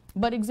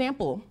 But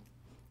example,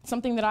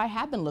 something that I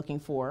have been looking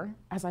for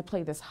as I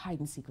play this hide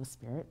and seek with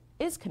spirit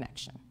is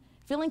connection.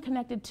 Feeling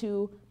connected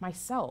to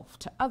myself,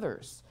 to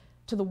others,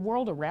 to the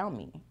world around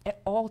me at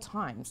all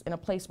times in a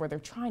place where they're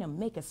trying to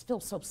make us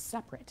feel so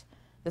separate.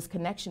 This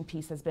connection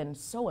piece has been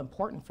so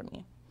important for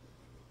me.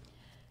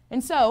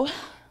 And so,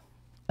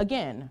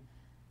 again,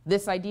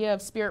 this idea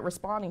of spirit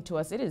responding to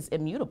us, it is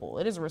immutable.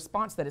 It is a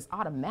response that is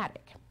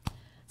automatic.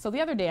 So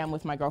the other day I'm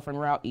with my girlfriend,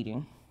 we're out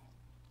eating.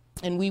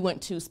 And we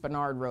went to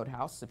Spenard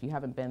Roadhouse. If you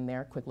haven't been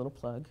there, quick little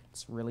plug.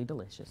 It's really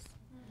delicious.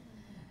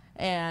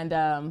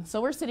 And so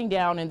we're sitting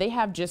down, and they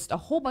have just a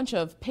whole bunch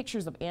of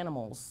pictures of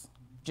animals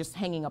just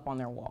hanging up on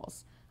their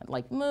walls.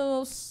 Like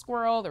moose,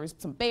 squirrel, there was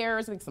some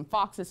bears, I think some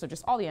foxes, so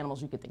just all the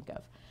animals you could think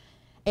of.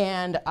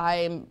 And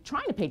I'm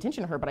trying to pay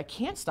attention to her, but I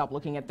can't stop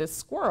looking at this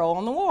squirrel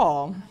on the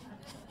wall.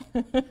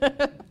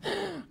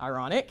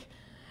 Ironic.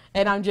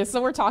 And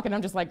so we're talking,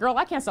 I'm just like, girl,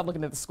 I can't stop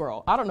looking at the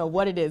squirrel. I don't know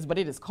what it is, but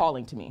it is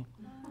calling to me.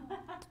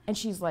 And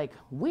she's like,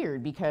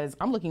 weird, because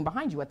I'm looking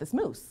behind you at this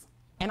moose,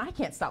 and I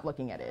can't stop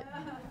looking at it,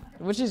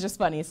 which is just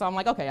funny. So I'm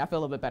like, okay, I feel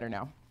a little bit better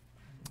now.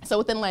 So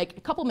within like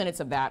a couple minutes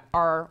of that,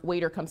 our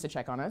waiter comes to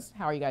check on us.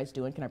 How are you guys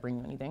doing? Can I bring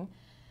you anything?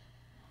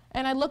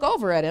 And I look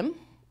over at him,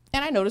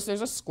 and I notice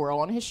there's a squirrel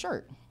on his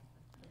shirt.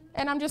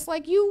 And I'm just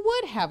like, you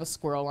would have a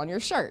squirrel on your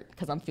shirt,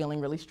 because I'm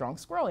feeling really strong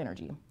squirrel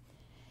energy.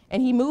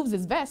 And he moves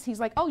his vest. He's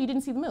like, oh, you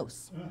didn't see the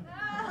moose.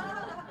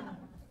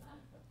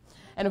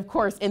 And of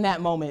course, in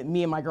that moment,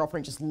 me and my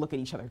girlfriend just look at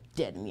each other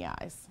dead in the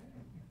eyes.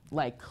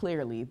 Like,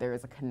 clearly, there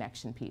is a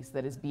connection piece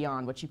that is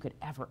beyond what you could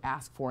ever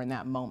ask for in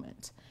that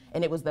moment.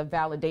 And it was the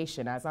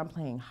validation as I'm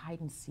playing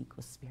hide and seek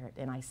with Spirit,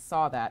 and I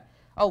saw that,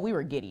 oh, we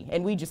were giddy.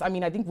 And we just, I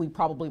mean, I think we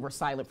probably were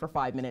silent for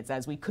 5 minutes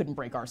as we couldn't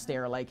break our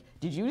stare. Like,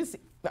 did you just see?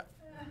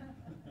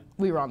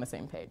 We were on the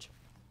same page.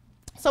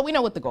 So we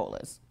know what the goal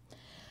is.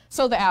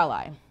 So the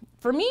ally.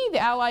 For me, the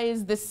ally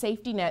is this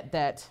safety net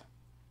that,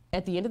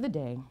 at the end of the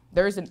day,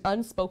 there is an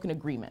unspoken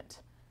agreement.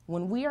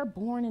 When we are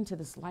born into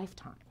this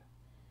lifetime,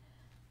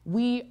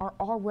 we are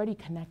already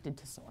connected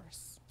to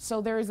Source.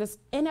 So there is this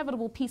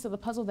inevitable piece of the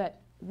puzzle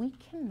that we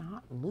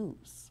cannot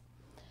lose.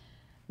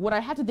 What I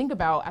had to think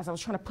about as I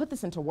was trying to put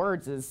this into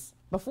words is,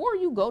 before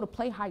you go to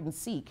play hide and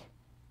seek,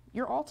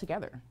 you're all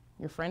together.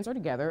 Your friends are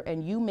together,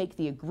 and you make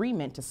the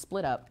agreement to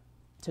split up,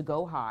 to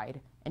go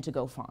hide, and to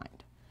go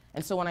find.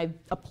 And so when I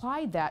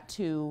applied that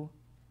to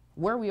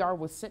where we are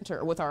with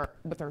center, with our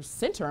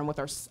center and with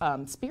our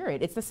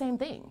spirit, it's the same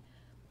thing.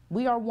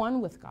 We are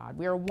one with God.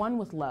 We are one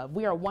with love.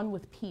 We are one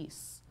with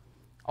peace.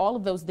 All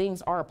of those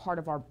things are a part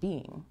of our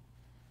being.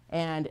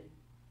 And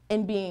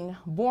in being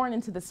born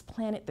into this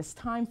planet, this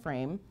time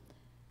frame,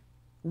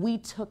 we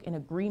took an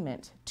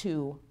agreement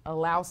to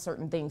allow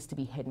certain things to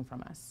be hidden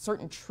from us,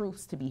 certain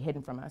truths to be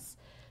hidden from us,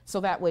 so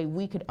that way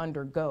we could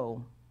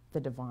undergo the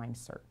divine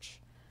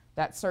search.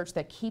 That search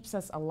that keeps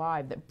us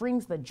alive, that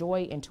brings the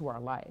joy into our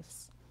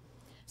lives.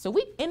 So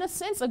we, in a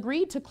sense,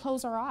 agreed to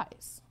close our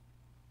eyes.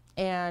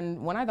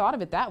 And when I thought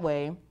of it that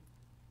way,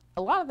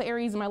 a lot of the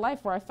areas in my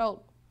life where I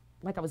felt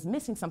like I was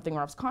missing something,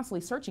 or I was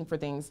constantly searching for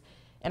things,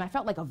 and I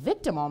felt like a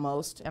victim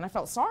almost, and I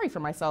felt sorry for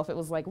myself, it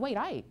was like, wait,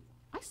 I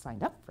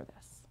signed up for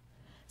this.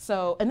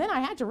 So, and then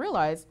I had to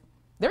realize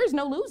there is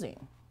no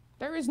losing.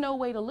 There is no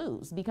way to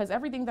lose, because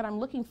everything that I'm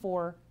looking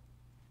for,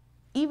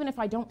 even if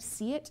I don't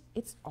see it,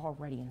 it's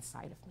already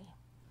inside of me.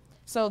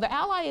 So the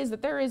ally is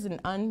that there is an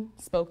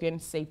unspoken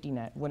safety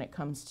net when it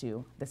comes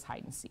to this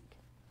hide and seek.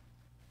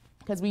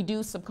 Because we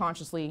do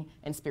subconsciously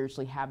and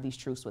spiritually have these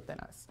truths within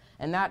us.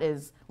 And that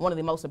is one of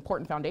the most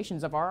important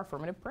foundations of our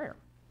affirmative prayer,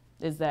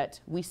 is that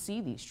we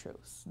see these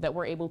truths, that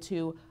we're able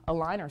to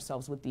align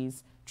ourselves with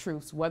these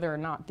truths, whether or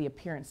not the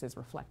appearances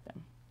reflect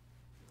them.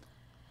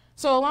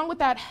 So along with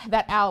that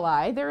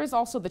ally, there is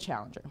also the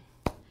challenger.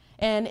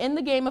 And in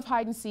the game of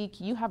hide and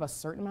seek, you have a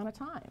certain amount of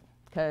time,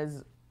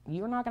 because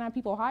you're not going to have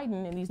people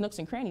hiding in these nooks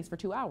and crannies for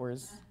 2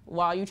 hours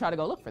while you try to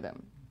go look for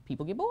them.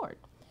 People get bored.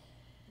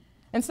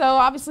 And so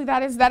obviously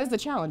that is the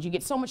challenge. You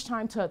get so much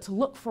time to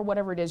look for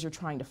whatever it is you're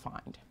trying to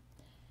find.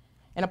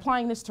 And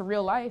applying this to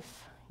real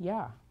life,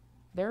 yeah,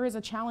 there is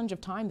a challenge of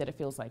time that it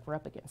feels like we're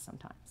up against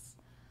sometimes.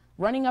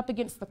 Running up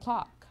against the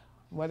clock,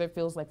 whether it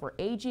feels like we're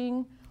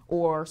aging,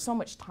 or so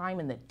much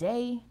time in the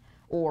day,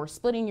 or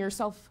splitting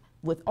yourself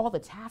with all the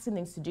tasks and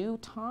things to do,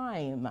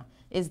 time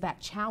is that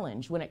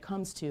challenge when it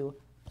comes to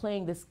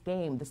playing this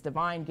game, this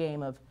divine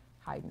game of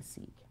hide and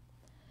seek.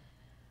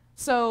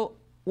 So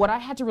what I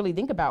had to really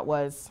think about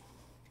was,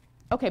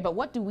 okay, but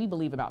what do we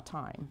believe about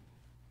time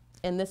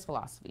in this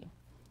philosophy?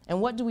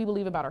 And what do we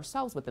believe about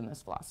ourselves within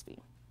this philosophy?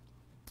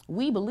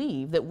 We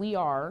believe that we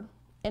are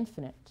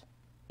infinite,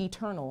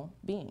 eternal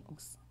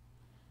beings.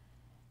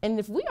 And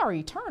if we are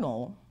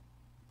eternal,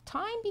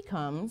 time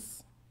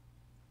becomes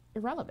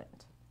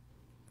irrelevant.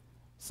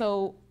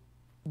 So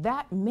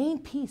that main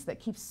piece that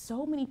keeps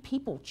so many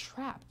people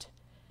trapped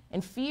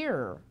in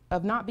fear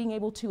of not being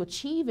able to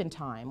achieve in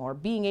time, or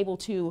being able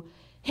to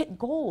hit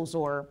goals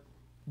or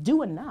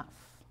do enough,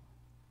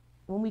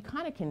 when we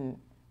kind of can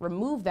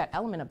remove that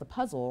element of the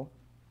puzzle,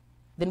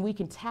 then we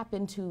can tap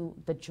into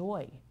the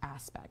joy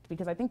aspect.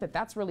 Because I think that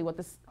that's really what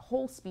this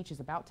whole speech is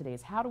about today,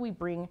 is how do we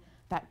bring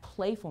that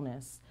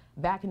playfulness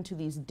back into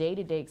these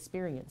day-to-day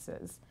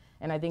experiences.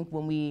 And I think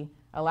when we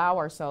allow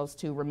ourselves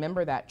to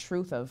remember that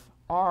truth of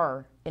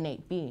our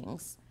innate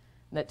beings,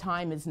 that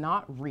time is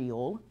not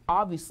real.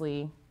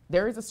 Obviously,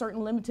 there is a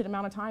certain limited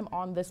amount of time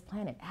on this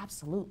planet,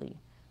 absolutely.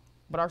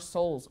 But our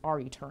souls are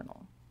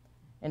eternal.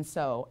 And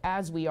so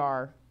as we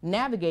are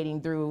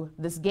navigating through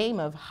this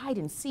game of hide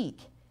and seek,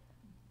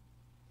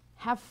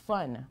 have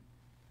fun.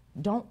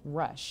 Don't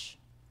rush,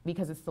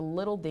 because it's the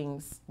little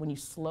things when you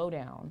slow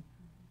down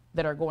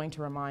that are going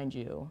to remind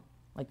you,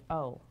 like,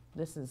 oh,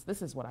 this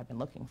is what I've been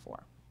looking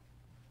for.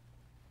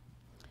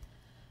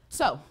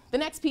 So the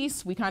next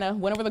piece, we kind of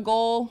went over the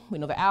goal, we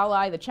know the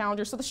ally, the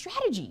challenger, so the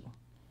strategy.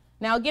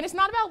 Now again, it's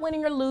not about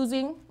winning or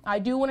losing. I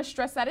do want to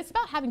stress that. It's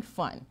about having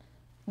fun.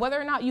 Whether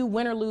or not you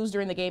win or lose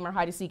during the game or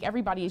hide and seek,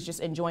 everybody is just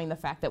enjoying the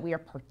fact that we are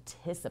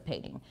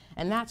participating.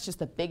 And that's just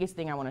the biggest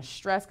thing I want to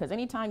stress, because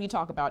anytime you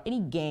talk about any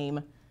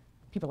game,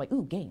 people are like,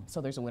 ooh, game, so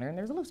there's a winner and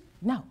there's a loser.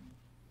 No,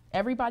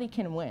 everybody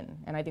can win.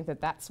 And I think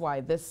that that's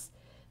why this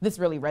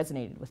really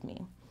resonated with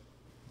me.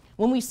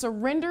 When we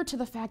surrender to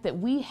the fact that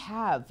we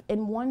have,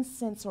 in one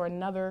sense or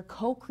another,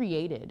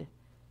 co-created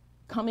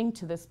coming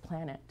to this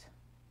planet,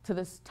 to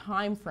this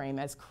time frame,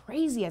 as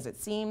crazy as it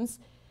seems,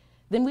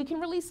 then we can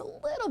release a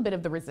little bit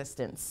of the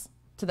resistance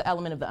to the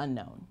element of the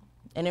unknown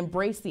and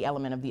embrace the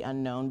element of the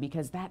unknown,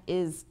 because that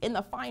is in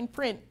the fine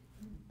print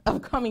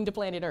of coming to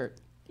planet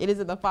Earth. It is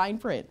in the fine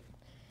print.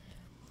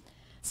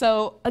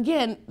 So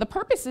again, the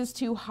purpose is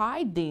to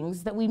hide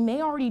things that we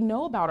may already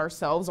know about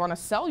ourselves on a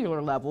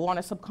cellular level, on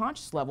a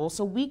subconscious level,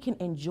 so we can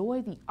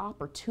enjoy the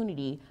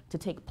opportunity to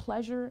take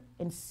pleasure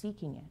in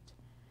seeking it,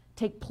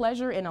 take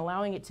pleasure in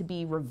allowing it to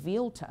be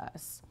revealed to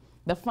us,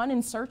 the fun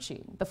in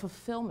searching, the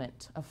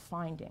fulfillment of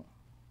finding.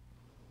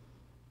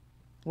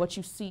 What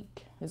you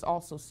seek is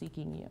also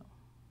seeking you,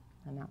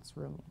 and that's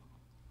Rumi.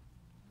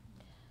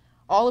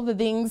 All of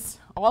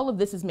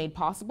this is made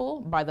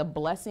possible by the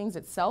blessings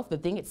itself, the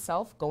thing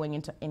itself going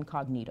into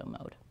incognito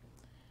mode.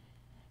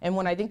 And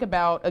when I think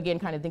about, again,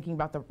 kind of thinking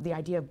about the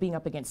idea of being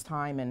up against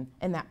time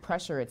and that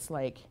pressure, it's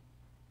like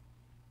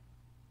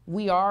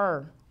we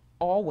are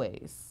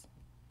always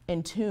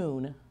in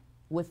tune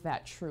with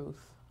that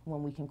truth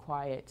when we can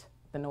quiet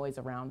the noise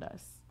around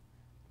us.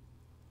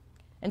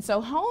 And so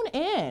hone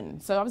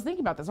in. So I was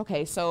thinking about this.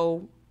 Okay,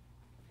 so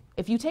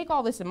if you take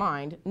all this in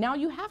mind, now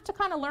you have to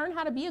kind of learn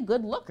how to be a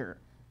good looker.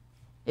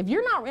 If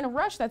you're not in a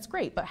rush, that's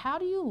great, but how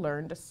do you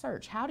learn to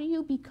search? How do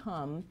you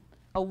become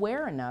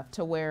aware enough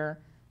to where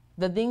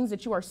the things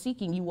that you are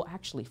seeking, you will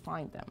actually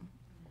find them?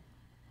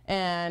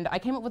 And I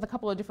came up with a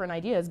couple of different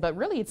ideas, but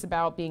really it's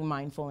about being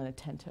mindful and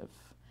attentive.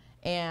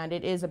 And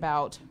it is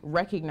about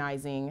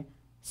recognizing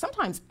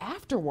sometimes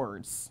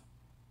afterwards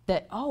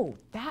that, oh,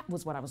 that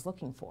was what I was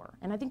looking for.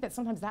 And I think that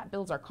sometimes that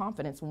builds our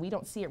confidence when we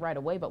don't see it right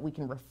away, but we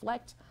can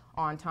reflect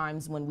on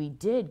times when we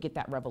did get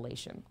that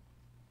revelation.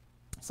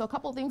 So a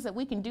couple of things that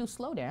we can do: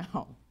 slow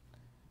down.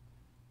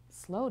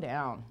 Slow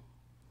down.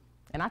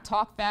 And I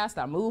talk fast,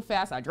 I move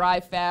fast, I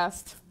drive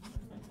fast.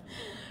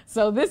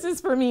 So this is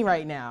for me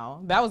right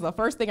now. That was the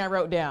first thing I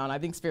wrote down. I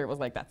think Spirit was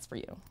like, that's for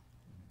you.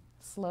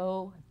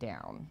 Slow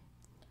down.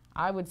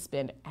 I would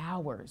spend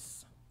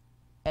hours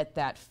at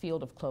that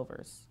field of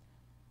clovers,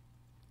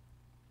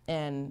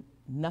 and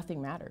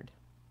nothing mattered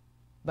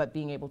but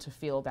being able to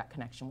feel that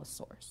connection with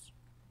Source.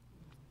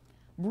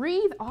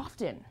 Breathe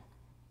often.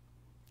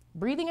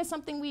 Breathing is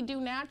something we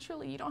do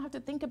naturally. You don't have to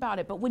think about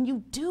it, but when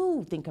you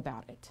do think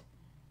about it,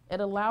 it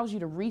allows you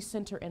to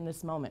recenter in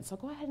this moment. So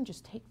go ahead and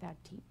just take that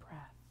deep breath.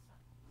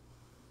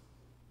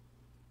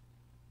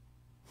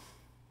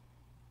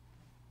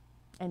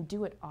 And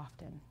do it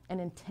often and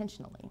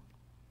intentionally.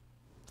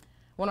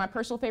 One of my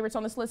personal favorites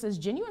on this list is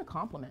genuine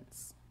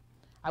compliments.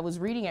 I was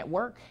reading at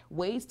work,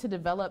 ways to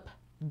develop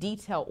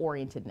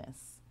detail-orientedness.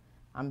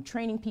 I'm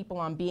training people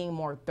on being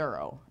more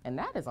thorough, and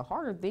that is a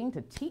harder thing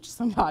to teach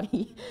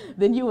somebody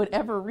than you would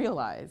ever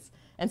realize.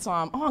 And so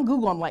I'm on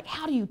Google, I'm like,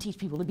 how do you teach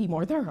people to be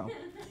more thorough?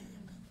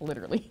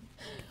 Literally.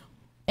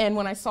 And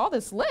when I saw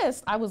this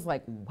list, I was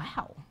like,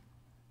 wow.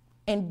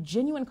 And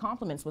genuine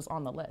compliments was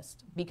on the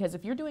list, because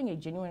if you're doing a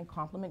genuine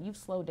compliment, you've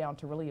slowed down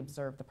to really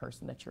observe the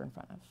person that you're in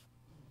front of.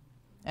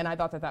 And I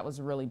thought that that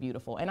was really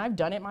beautiful. And I've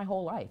done it my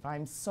whole life.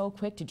 I'm so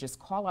quick to just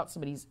call out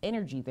somebody's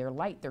energy, their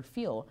light, their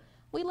feel.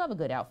 We love a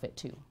good outfit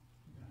too,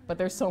 but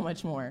there's so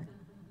much more.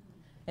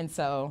 And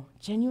so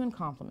genuine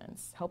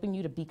compliments, helping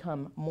you to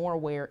become more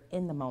aware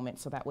in the moment,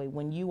 so that way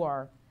when you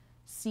are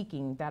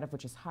seeking that of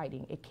which is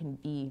hiding, it can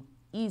be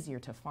easier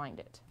to find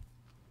it.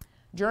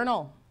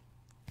 Journal.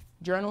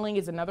 Journaling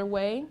is another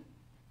way.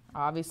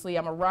 Obviously,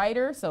 I'm a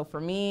writer, so for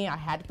me, I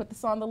had to put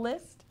this on the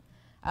list.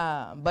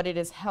 But it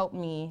has helped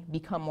me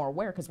become more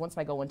aware, because once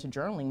I go into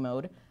journaling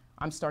mode,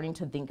 I'm starting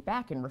to think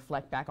back and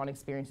reflect back on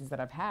experiences that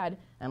I've had.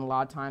 And a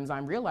lot of times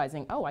I'm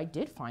realizing, oh, I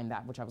did find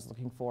that which I was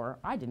looking for.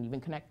 I didn't even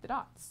connect the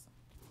dots.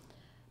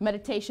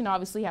 Meditation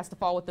obviously has to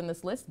fall within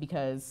this list,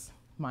 because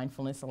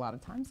mindfulness a lot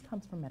of times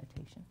comes from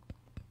meditation.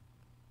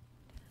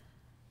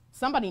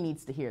 Somebody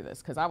needs to hear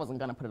this, because I wasn't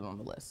going to put it on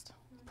the list.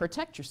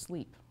 Protect your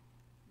sleep.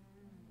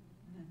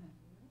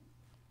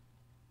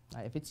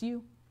 If it's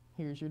you,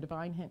 here's your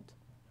divine hint.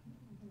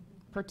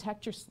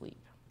 Protect your sleep,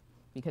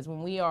 because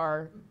when we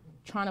are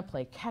trying to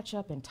play catch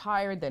up and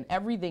tired, then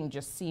everything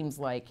just seems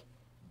like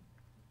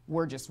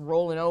we're just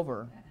rolling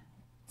over.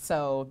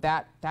 So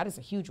that is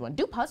a huge one.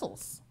 Do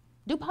puzzles.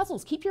 Do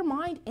puzzles. Keep your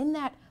mind in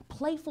that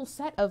playful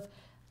set of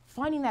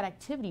finding that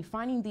activity,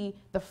 finding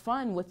the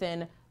fun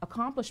within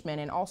accomplishment,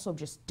 and also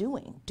just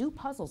doing. Do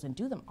puzzles and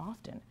do them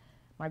often.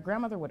 My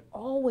grandmother would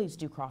always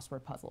do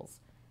crossword puzzles.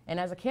 And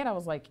as a kid, I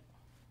was like,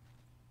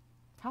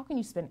 how can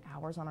you spend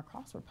hours on a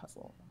crossword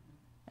puzzle?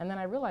 And then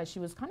I realized she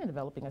was kind of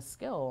developing a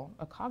skill,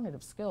 a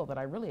cognitive skill that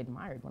I really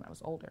admired when I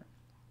was older.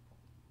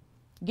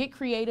 Get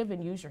creative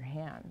and use your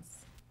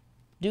hands.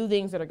 Do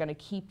things that are going to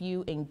keep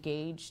you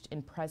engaged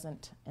and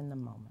present in the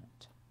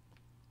moment.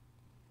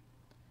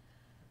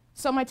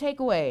 So my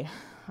takeaway,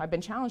 I've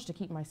been challenged to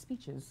keep my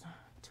speeches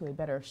to a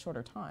better,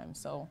 shorter time.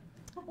 So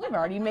we've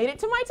already made it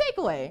to my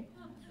takeaway.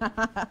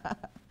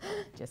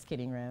 Just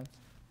kidding, Rev.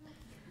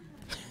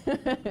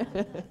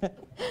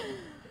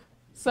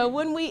 So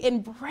when we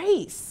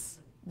embrace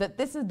that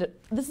this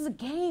is a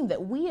game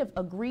that we have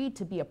agreed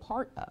to be a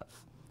part of,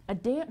 a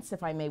dance,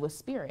 if I may, with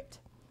Spirit,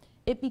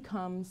 it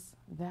becomes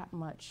that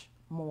much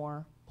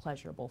more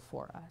pleasurable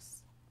for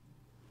us.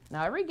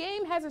 Now, every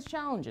game has its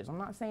challenges. I'm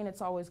not saying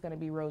it's always going to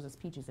be roses,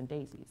 peaches, and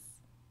daisies.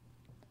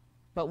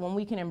 But when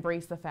we can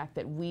embrace the fact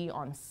that we,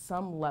 on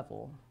some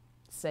level,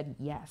 said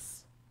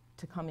yes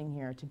to coming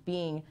here, to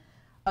being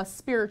a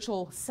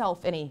spiritual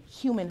self in a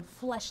human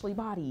fleshly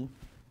body,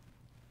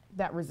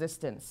 that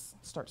resistance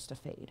starts to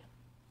fade.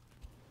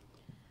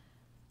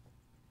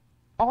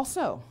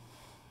 Also,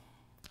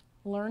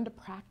 learn to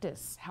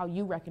practice how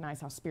you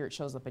recognize how spirit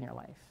shows up in your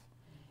life.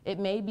 It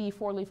may be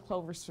four-leaf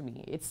clovers for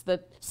me. It's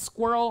the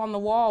squirrel on the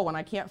wall when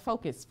I can't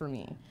focus for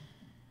me.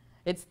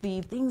 It's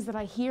the things that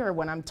I hear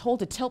when I'm told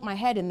to tilt my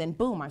head and then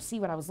boom, I see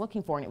what I was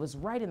looking for and it was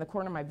right in the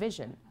corner of my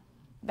vision.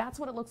 That's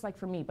what it looks like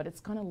for me, but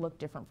it's gonna look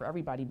different for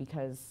everybody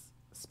because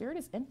spirit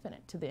is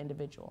infinite to the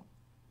individual.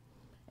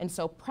 And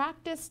so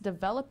practice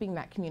developing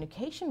that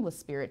communication with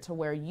spirit to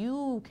where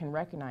you can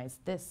recognize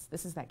this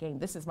is that game,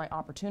 this is my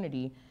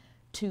opportunity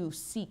to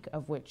seek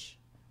of which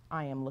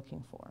I am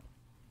looking for.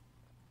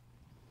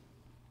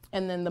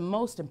 And then the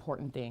most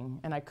important thing,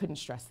 and I couldn't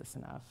stress this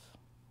enough,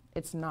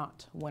 it's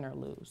not win or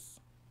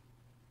lose.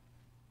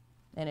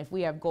 And if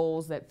we have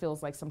goals that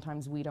feels like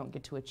sometimes we don't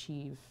get to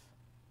achieve,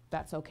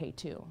 that's okay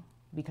too,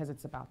 because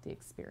it's about the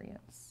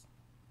experience.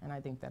 And I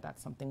think that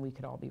that's something we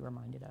could all be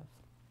reminded of.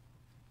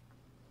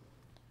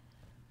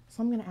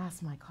 So I'm going to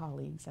ask my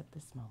colleagues at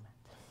this moment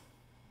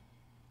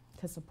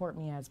to support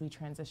me as we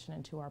transition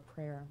into our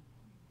prayer.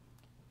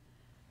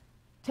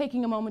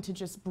 Taking a moment to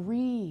just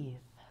breathe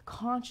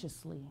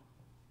consciously,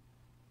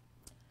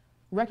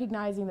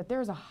 recognizing that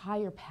there's a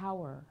higher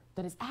power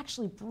that is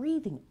actually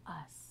breathing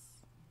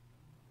us.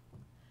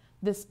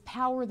 This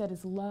power that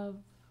is love,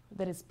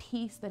 that is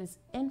peace, that is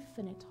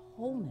infinite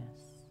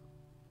wholeness.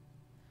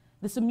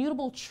 This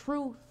immutable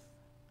truth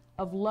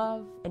of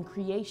love and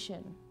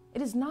creation.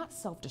 It is not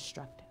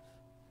self-destructive.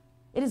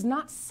 It is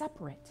not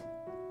separate.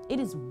 It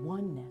is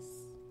oneness.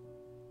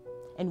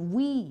 And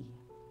we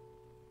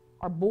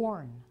are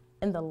born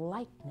in the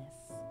likeness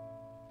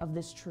of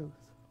this truth.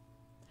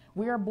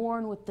 We are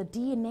born with the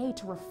DNA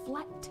to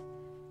reflect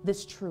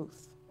this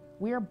truth.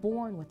 We are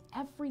born with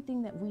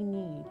everything that we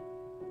need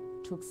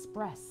to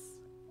express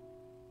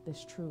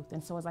this truth.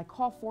 And so as I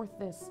call forth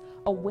this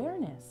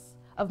awareness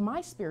of my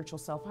spiritual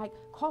self, I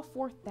call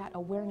forth that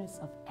awareness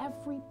of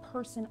every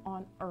person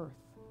on earth,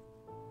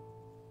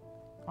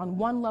 on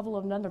one level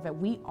or another, that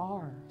we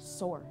are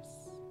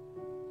source.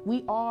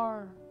 We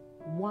are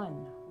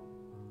one.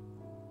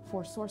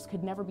 For source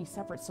could never be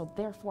separate, so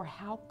therefore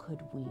how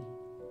could we?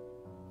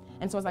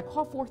 And so as I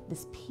call forth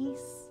this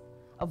peace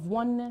of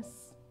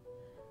oneness,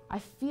 I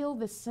feel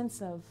this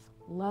sense of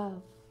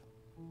love,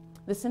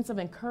 this sense of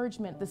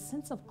encouragement, this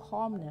sense of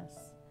calmness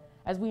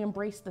as we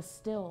embrace the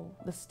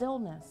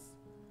stillness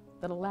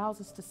that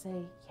allows us to say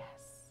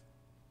yes,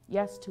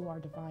 yes to our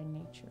divine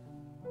nature.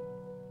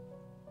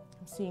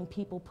 I'm seeing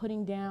people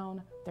putting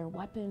down their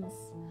weapons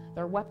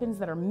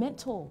that are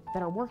mental,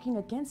 that are working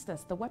against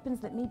us, the weapons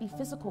that may be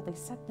physical, they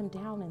set them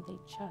down and they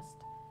just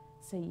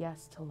say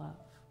yes to love.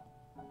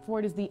 For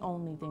it is the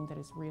only thing that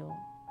is real.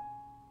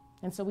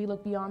 And so we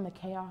look beyond the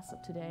chaos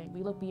of today,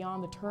 we look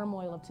beyond the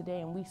turmoil of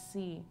today, and we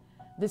see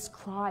this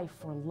cry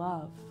for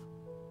love,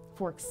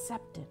 for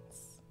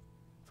acceptance,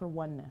 for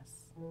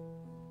oneness.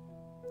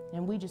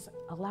 And we just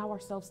allow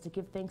ourselves to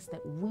give thanks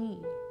that we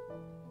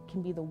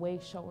can be the way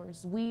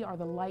showers. We are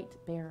the light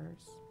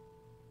bearers.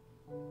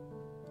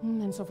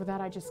 And so for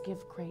that, I just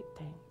give great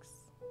thanks.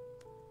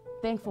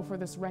 Thankful for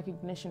this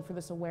recognition, for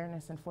this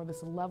awareness, and for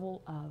this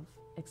level of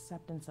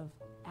acceptance of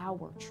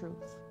our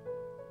truth.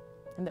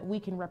 And that we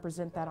can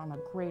represent that on a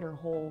greater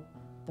whole,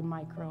 the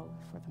micro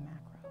for the macro.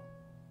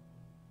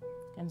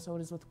 And so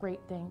it is with great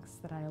thanks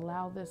that I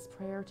allow this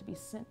prayer to be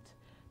sent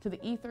to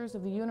the ethers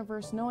of the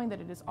universe, knowing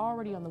that it is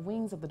already on the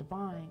wings of the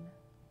divine.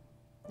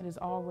 It is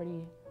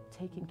already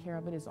taken care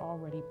of. It is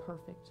already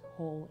perfect,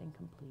 whole, and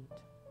complete.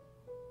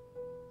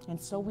 And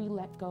so we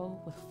let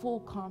go with full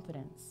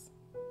confidence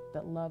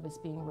that love is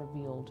being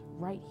revealed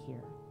right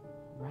here,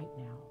 right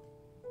now.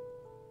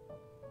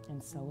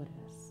 And so it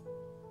is.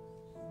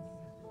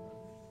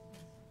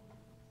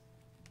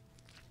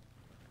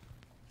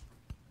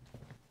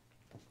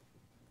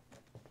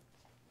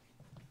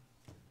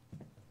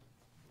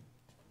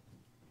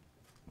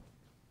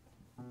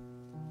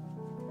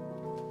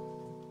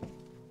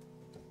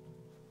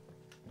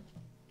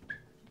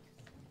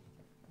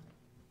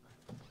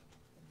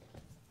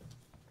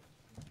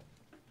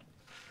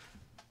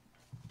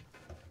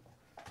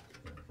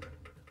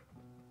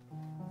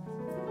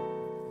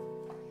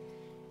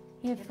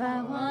 If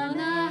I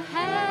wanna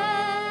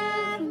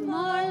have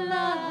more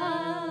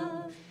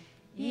love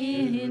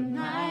in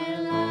my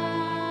life,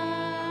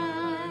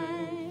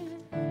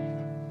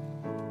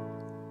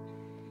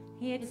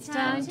 it's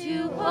time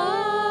to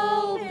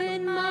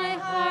open my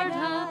heart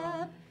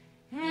up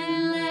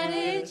and let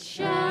it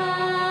shine.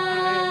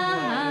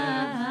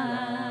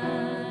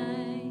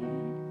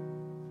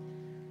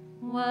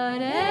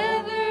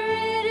 Whatever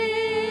it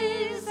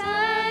is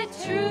I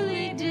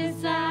truly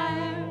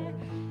desire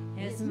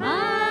is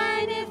mine.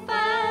 If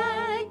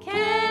I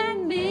can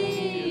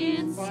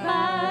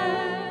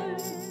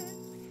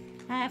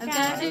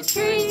to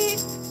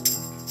treat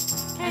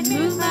and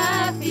move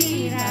my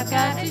feet. I've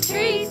got to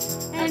treat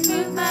and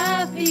move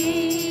my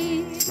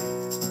feet.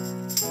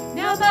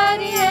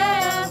 Nobody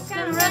else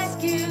can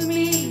rescue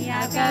me.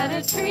 I've got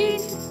to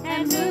treat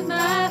and move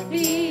my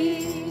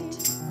feet.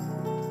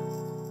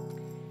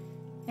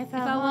 If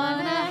I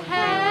want to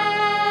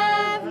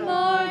have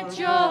more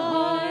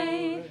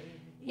joy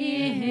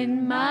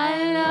in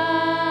my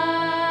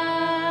life,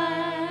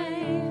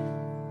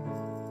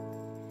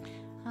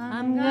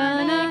 I'm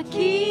gonna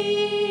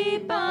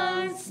keep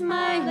on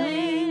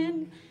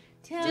smiling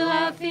till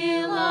I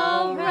feel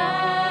all right.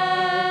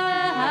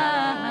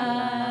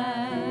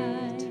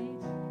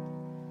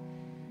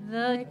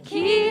 The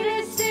key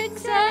to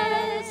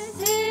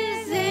success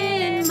is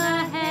in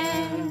my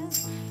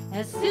hands.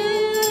 As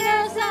soon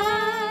as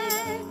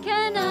I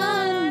can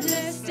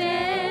understand,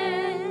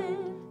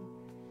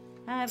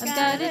 I've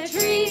got to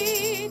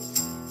treat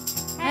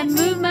and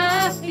move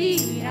my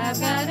feet. I've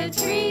got to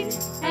treat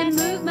and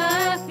move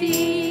my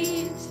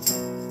feet.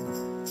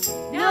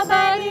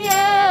 Nobody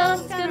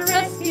else can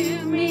rescue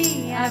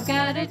me. I've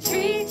got to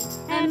treat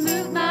and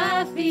move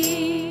my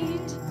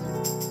feet.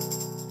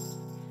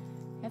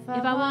 If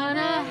I want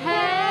to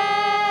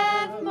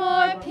have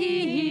more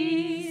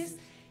peace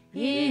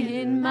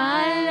in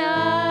my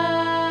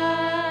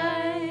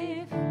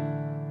life,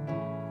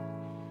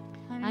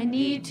 I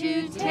need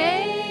to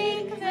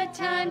take the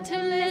time to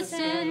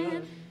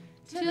listen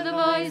to the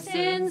voice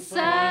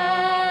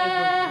inside.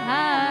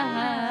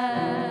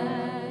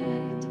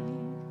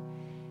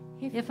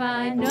 If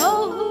I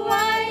know who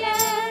I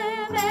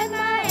am and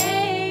my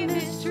aim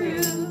is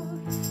true,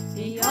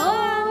 the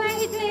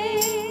only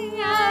thing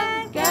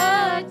I've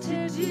got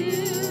to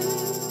do,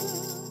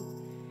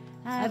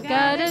 I've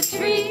got to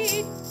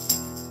treat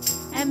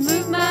and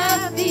move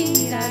my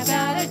feet. I've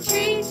got to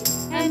treat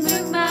and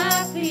move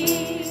my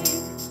feet.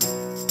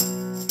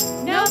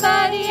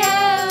 Nobody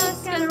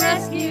else can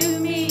rescue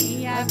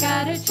me. I've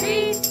got to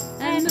treat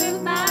and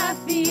move my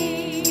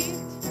feet.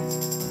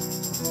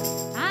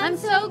 I'm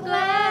so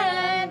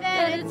glad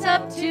that it's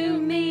up to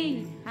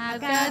me. I've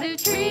got to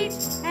treat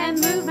and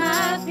move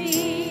my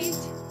feet.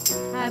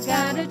 I've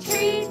got to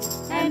treat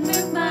and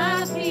move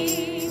my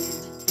feet.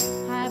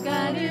 I've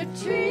got to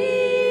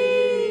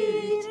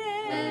treat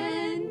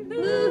and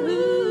move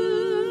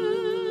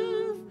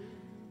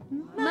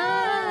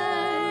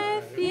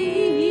my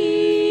feet.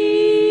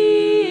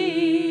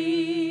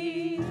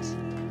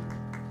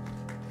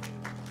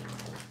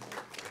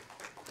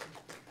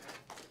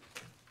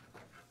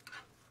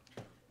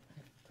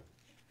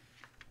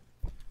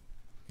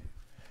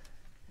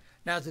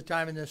 Now's the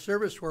time in the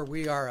service where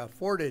we are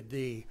afforded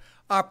the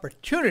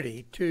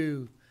opportunity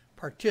to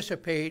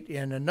participate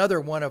in another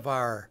one of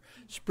our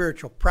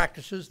spiritual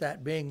practices,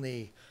 that being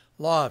the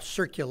law of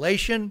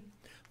circulation.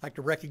 I'd like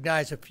to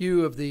recognize a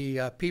few of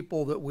the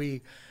people that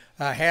we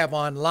have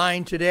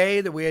online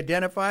today that we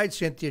identified: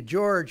 Cynthia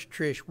George,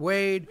 Trish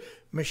Wade,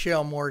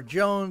 Michelle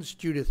Moore-Jones,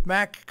 Judith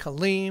Mack,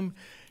 Kaleem,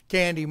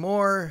 Candy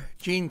Moore,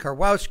 Jean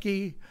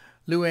Karwowski,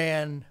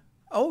 Luann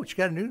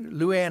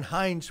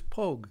Hines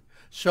Pogue.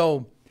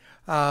 So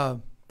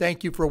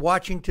thank you for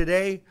watching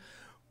today.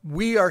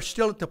 We are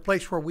still at the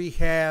place where we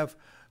have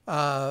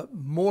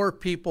more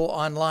people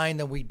online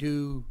than we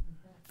do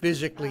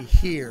physically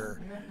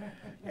here.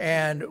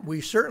 And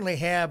we certainly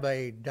have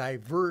a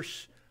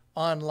diverse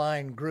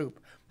online group.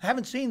 I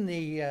haven't seen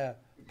the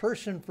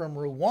person from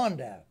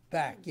Rwanda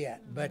back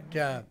yet, but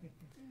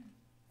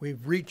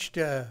we've reached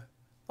a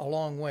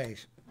long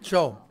ways.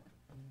 So,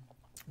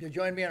 you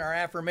join me in our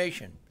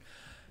affirmation.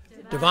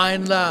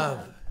 Divine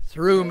love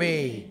through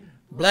me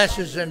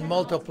blesses and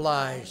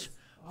multiplies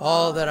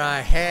all that I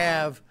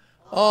have,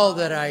 all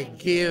that I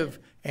give,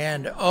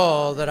 and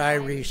all that I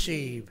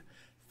receive.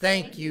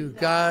 Thank you,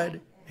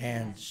 God,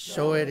 and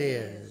so it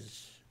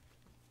is.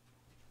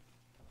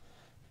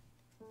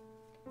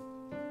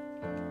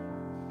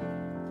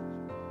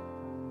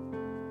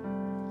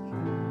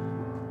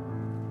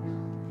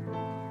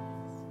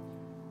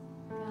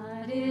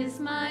 God is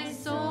my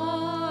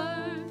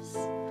source.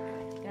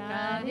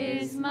 God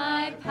is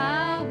my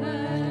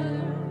power.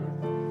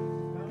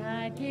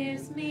 God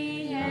gives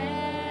me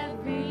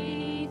everything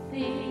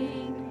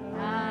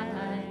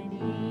I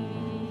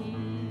need.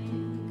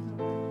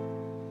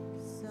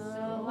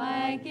 So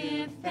I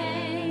give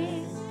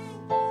thanks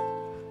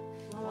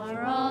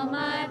for all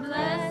my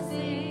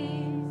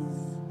blessings.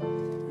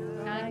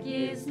 God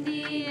gives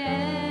me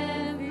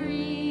everything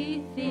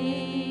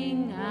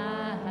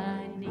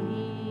I need.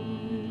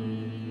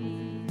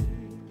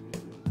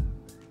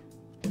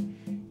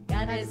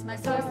 God is my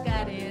source,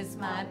 God is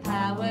my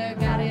power.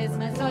 God is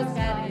my source,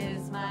 God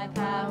is my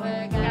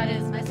power. God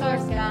is my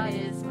source, God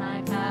is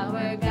my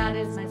power. God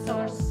is my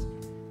source.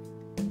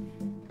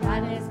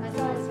 God is my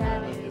source,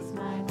 God is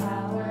my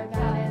power.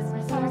 God is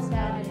my source,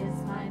 God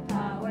is my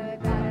power.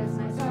 God is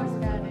my source,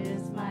 God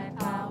is my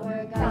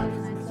power. God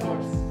is my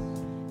source.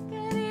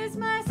 God is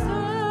my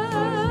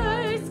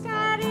source,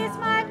 God is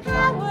my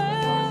power.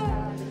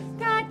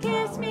 God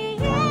gives me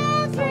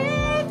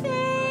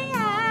everything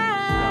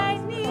I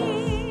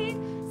need.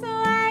 So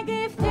I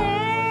give thanks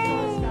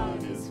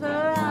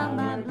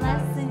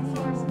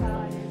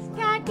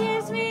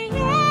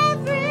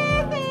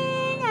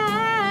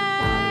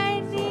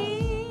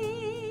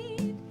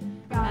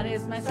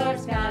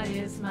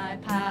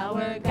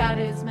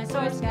is my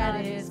source,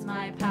 God is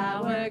my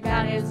power.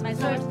 God is my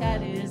source,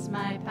 God is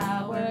my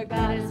power.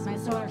 God is my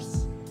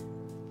source.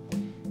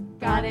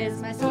 God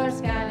is my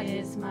source, God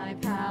is my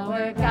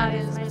power. God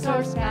is my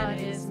source, God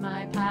is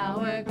my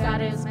power.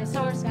 God is my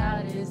source,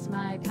 God is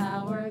my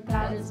power.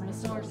 God is my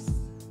source.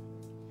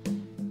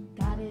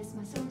 God is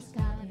my source,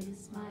 God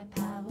is my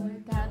power.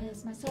 God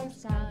is my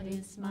source, God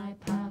is my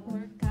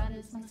power. God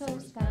is my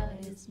source, God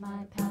is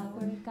my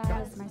power.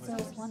 God is my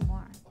source. One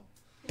more.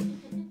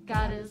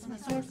 God is my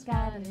source,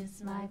 God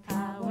is my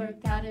power.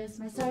 God is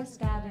my source,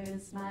 God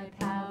is my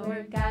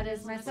power. God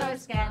is my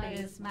source, God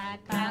is my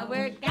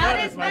power. God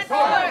is my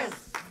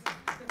source.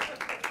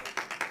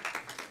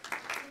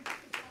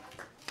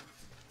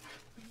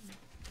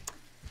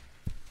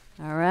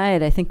 All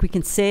right, I think we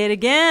can say it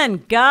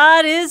again.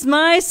 God is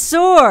my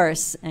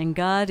source, and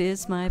God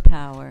is my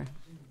power.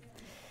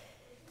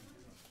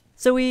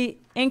 So we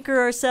anchor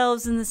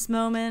ourselves in this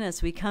moment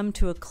as we come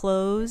to a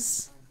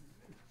close,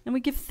 and we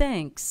give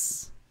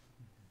thanks.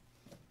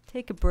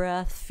 Take a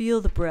breath,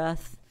 feel the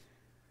breath.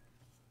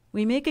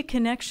 We make a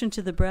connection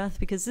to the breath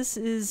because this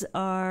is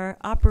our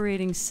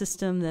operating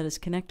system that is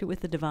connected with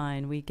the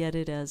divine. We get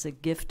it as a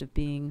gift of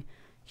being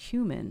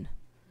human.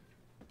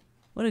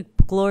 What a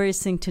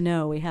glorious thing to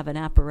know we have an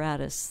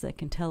apparatus that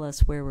can tell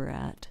us where we're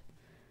at.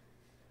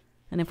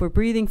 And if we're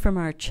breathing from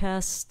our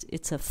chest,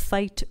 it's a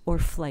fight or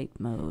flight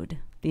mode.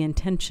 The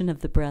intention of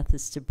the breath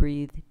is to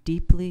breathe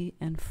deeply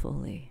and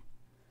fully.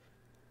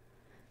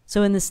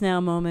 So in this now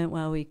moment,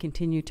 while we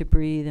continue to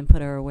breathe and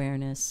put our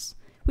awareness,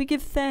 we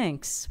give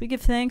thanks. We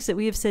give thanks that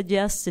we have said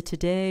yes to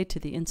today, to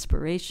the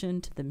inspiration,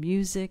 to the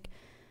music,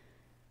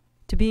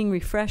 to being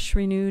refreshed,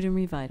 renewed, and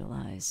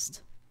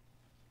revitalized.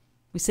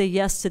 We say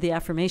yes to the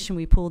affirmation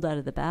we pulled out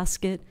of the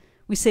basket.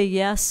 We say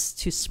yes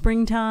to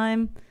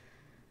springtime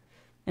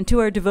and to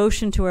our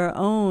devotion to our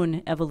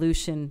own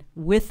evolution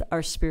with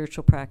our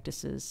spiritual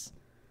practices.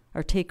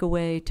 Our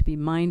takeaway to be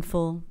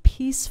mindful,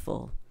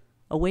 peaceful,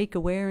 awake,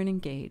 aware, and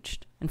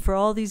engaged. And for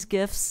all these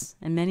gifts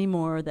and many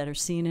more that are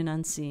seen and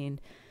unseen,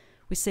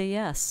 we say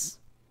yes.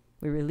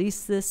 We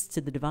release this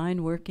to the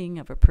divine working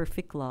of a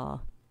perfect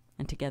law.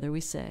 And together we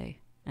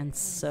say, and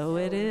so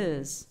it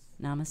is.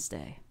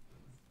 Namaste.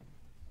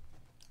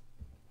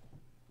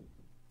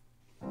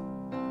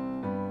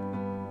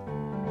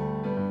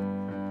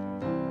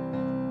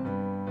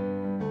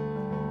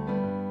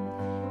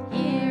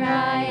 Here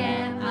I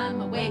am,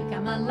 I'm awake,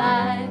 I'm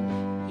alive.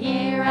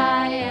 Here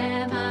I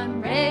am,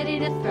 I'm ready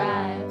to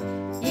thrive.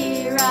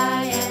 Here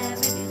I am,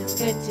 it feels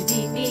good to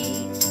be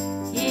me.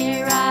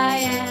 Here I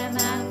am,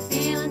 I'm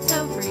feeling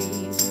so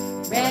free.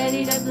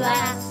 Ready to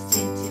blast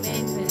in